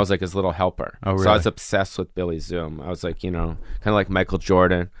 and I was like his little helper. Oh, really? So I was obsessed with Billy Zoom. I was like, kind of like Michael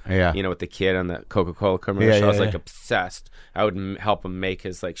Jordan, with the kid on the Coca-Cola commercial. I was like obsessed. I would help him make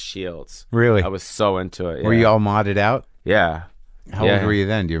his like shields. Really? I was so into it. Yeah. Were you all modded out? Yeah. How old were you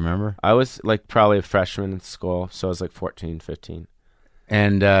then? Do you remember? I was like probably a freshman in school, so I was like 14, 15.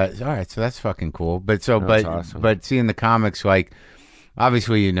 And all right, so that's fucking cool. But awesome. But seeing the comics, like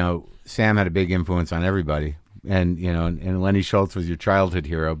obviously, Sam had a big influence on everybody. And and Lenny Schultz was your childhood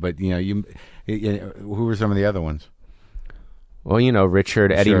hero, but who were some of the other ones? Well,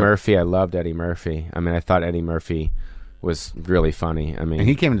 Richard, Eddie Murphy. I loved Eddie Murphy. I mean, I thought Eddie Murphy was really funny. I mean, and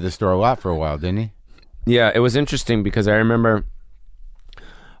he came to the store a lot for a while, didn't he? Yeah, it was interesting because I remember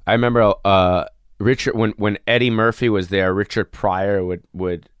Richard when Eddie Murphy was there. Richard Pryor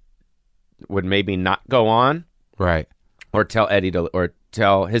would maybe not go on, right, or tell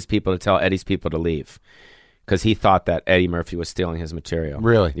his people to tell Eddie's people to leave. Because he thought that Eddie Murphy was stealing his material.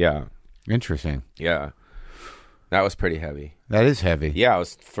 Really? Yeah. Interesting. Yeah. That was pretty heavy. That is heavy. Yeah, it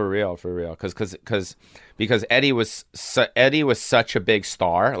was for real. Because Eddie was such a big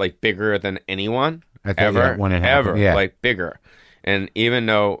star, like bigger than anyone ever, when it happened. Ever, like bigger. And even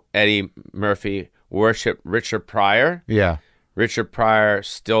though Eddie Murphy worshipped Richard Pryor, Richard Pryor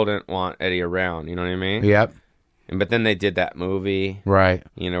still didn't want Eddie around. You know what I mean? Yep. But then they did that movie, right?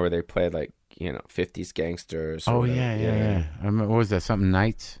 Where they played like 50s gangsters. Oh, yeah. I remember, what was that? Something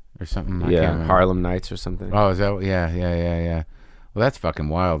Nights or something? Harlem Nights or something. Oh, is that? Yeah. Well, that's fucking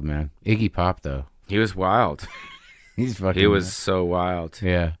wild, man. Iggy Pop, though. He was wild. He was so wild.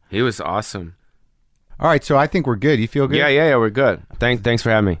 Yeah. He was awesome. All right, so I think we're good. You feel good? Yeah, we're good. Thanks for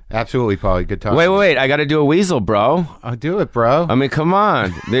having me. Absolutely, Pauly. Good talking. Wait. I got to do a Weasel, bro. I'll do it, bro. I mean, come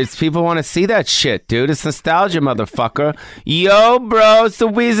on. There's people want to see that shit, dude. It's nostalgia, motherfucker. Yo, bro, it's the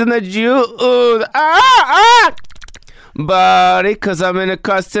Weasel and the Jew. Buddy, because I'm in a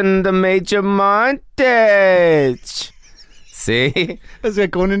custom the major montage. See? That's like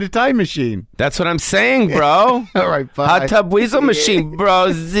going in a time machine. That's what I'm saying, bro. All right, bye. Hot tub Weasel machine, bro.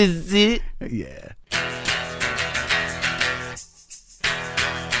 Zizzy. Yeah.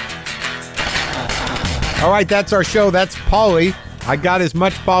 All right, that's our show. That's Pauly. I got as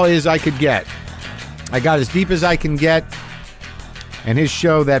much Pauly as I could get. I got as deep as I can get. And his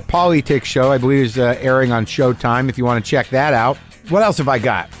show, that Pauly show, I believe is airing on Showtime if you want to check that out. What else have I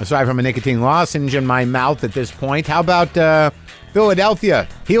got, aside from a nicotine lozenge in my mouth at this point? How about Philadelphia,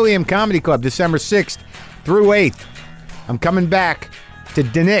 Helium Comedy Club, December 6th through 8th. I'm coming back to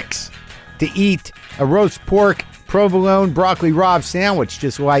Denick's to eat a roast pork, provolone, broccoli rabe sandwich,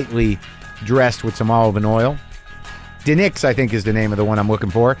 just lightly dressed with some olive oil. Denick's, I think, is the name of the one I'm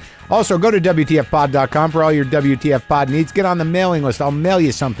looking for. Also, go to WTFpod.com for all your WTF pod needs. Get on the mailing list. I'll mail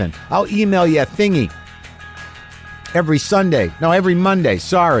you something. I'll email you a thingy. Every Monday.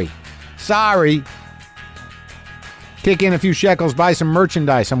 Sorry. Kick in a few shekels, buy some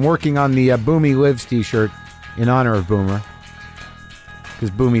merchandise. I'm working on the Boomy Lives t-shirt in honor of Boomer.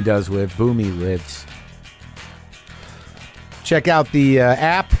 Because Boomy does live. Boomy lives. Check out the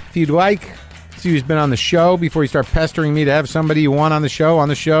app if you'd like. See who's been on the show before you start pestering me to have somebody you want on the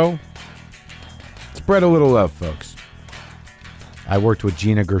show. Spread a little love, folks. I worked with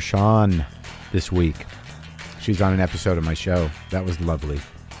Gina Gershon this week. She's on an episode of my show. That was lovely.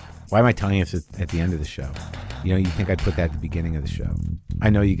 Why am I telling you this at the end of the show? You think I'd put that at the beginning of the show. I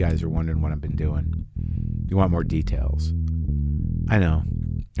know you guys are wondering what I've been doing. You want more details. I know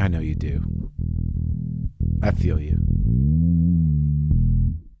you do. I feel you.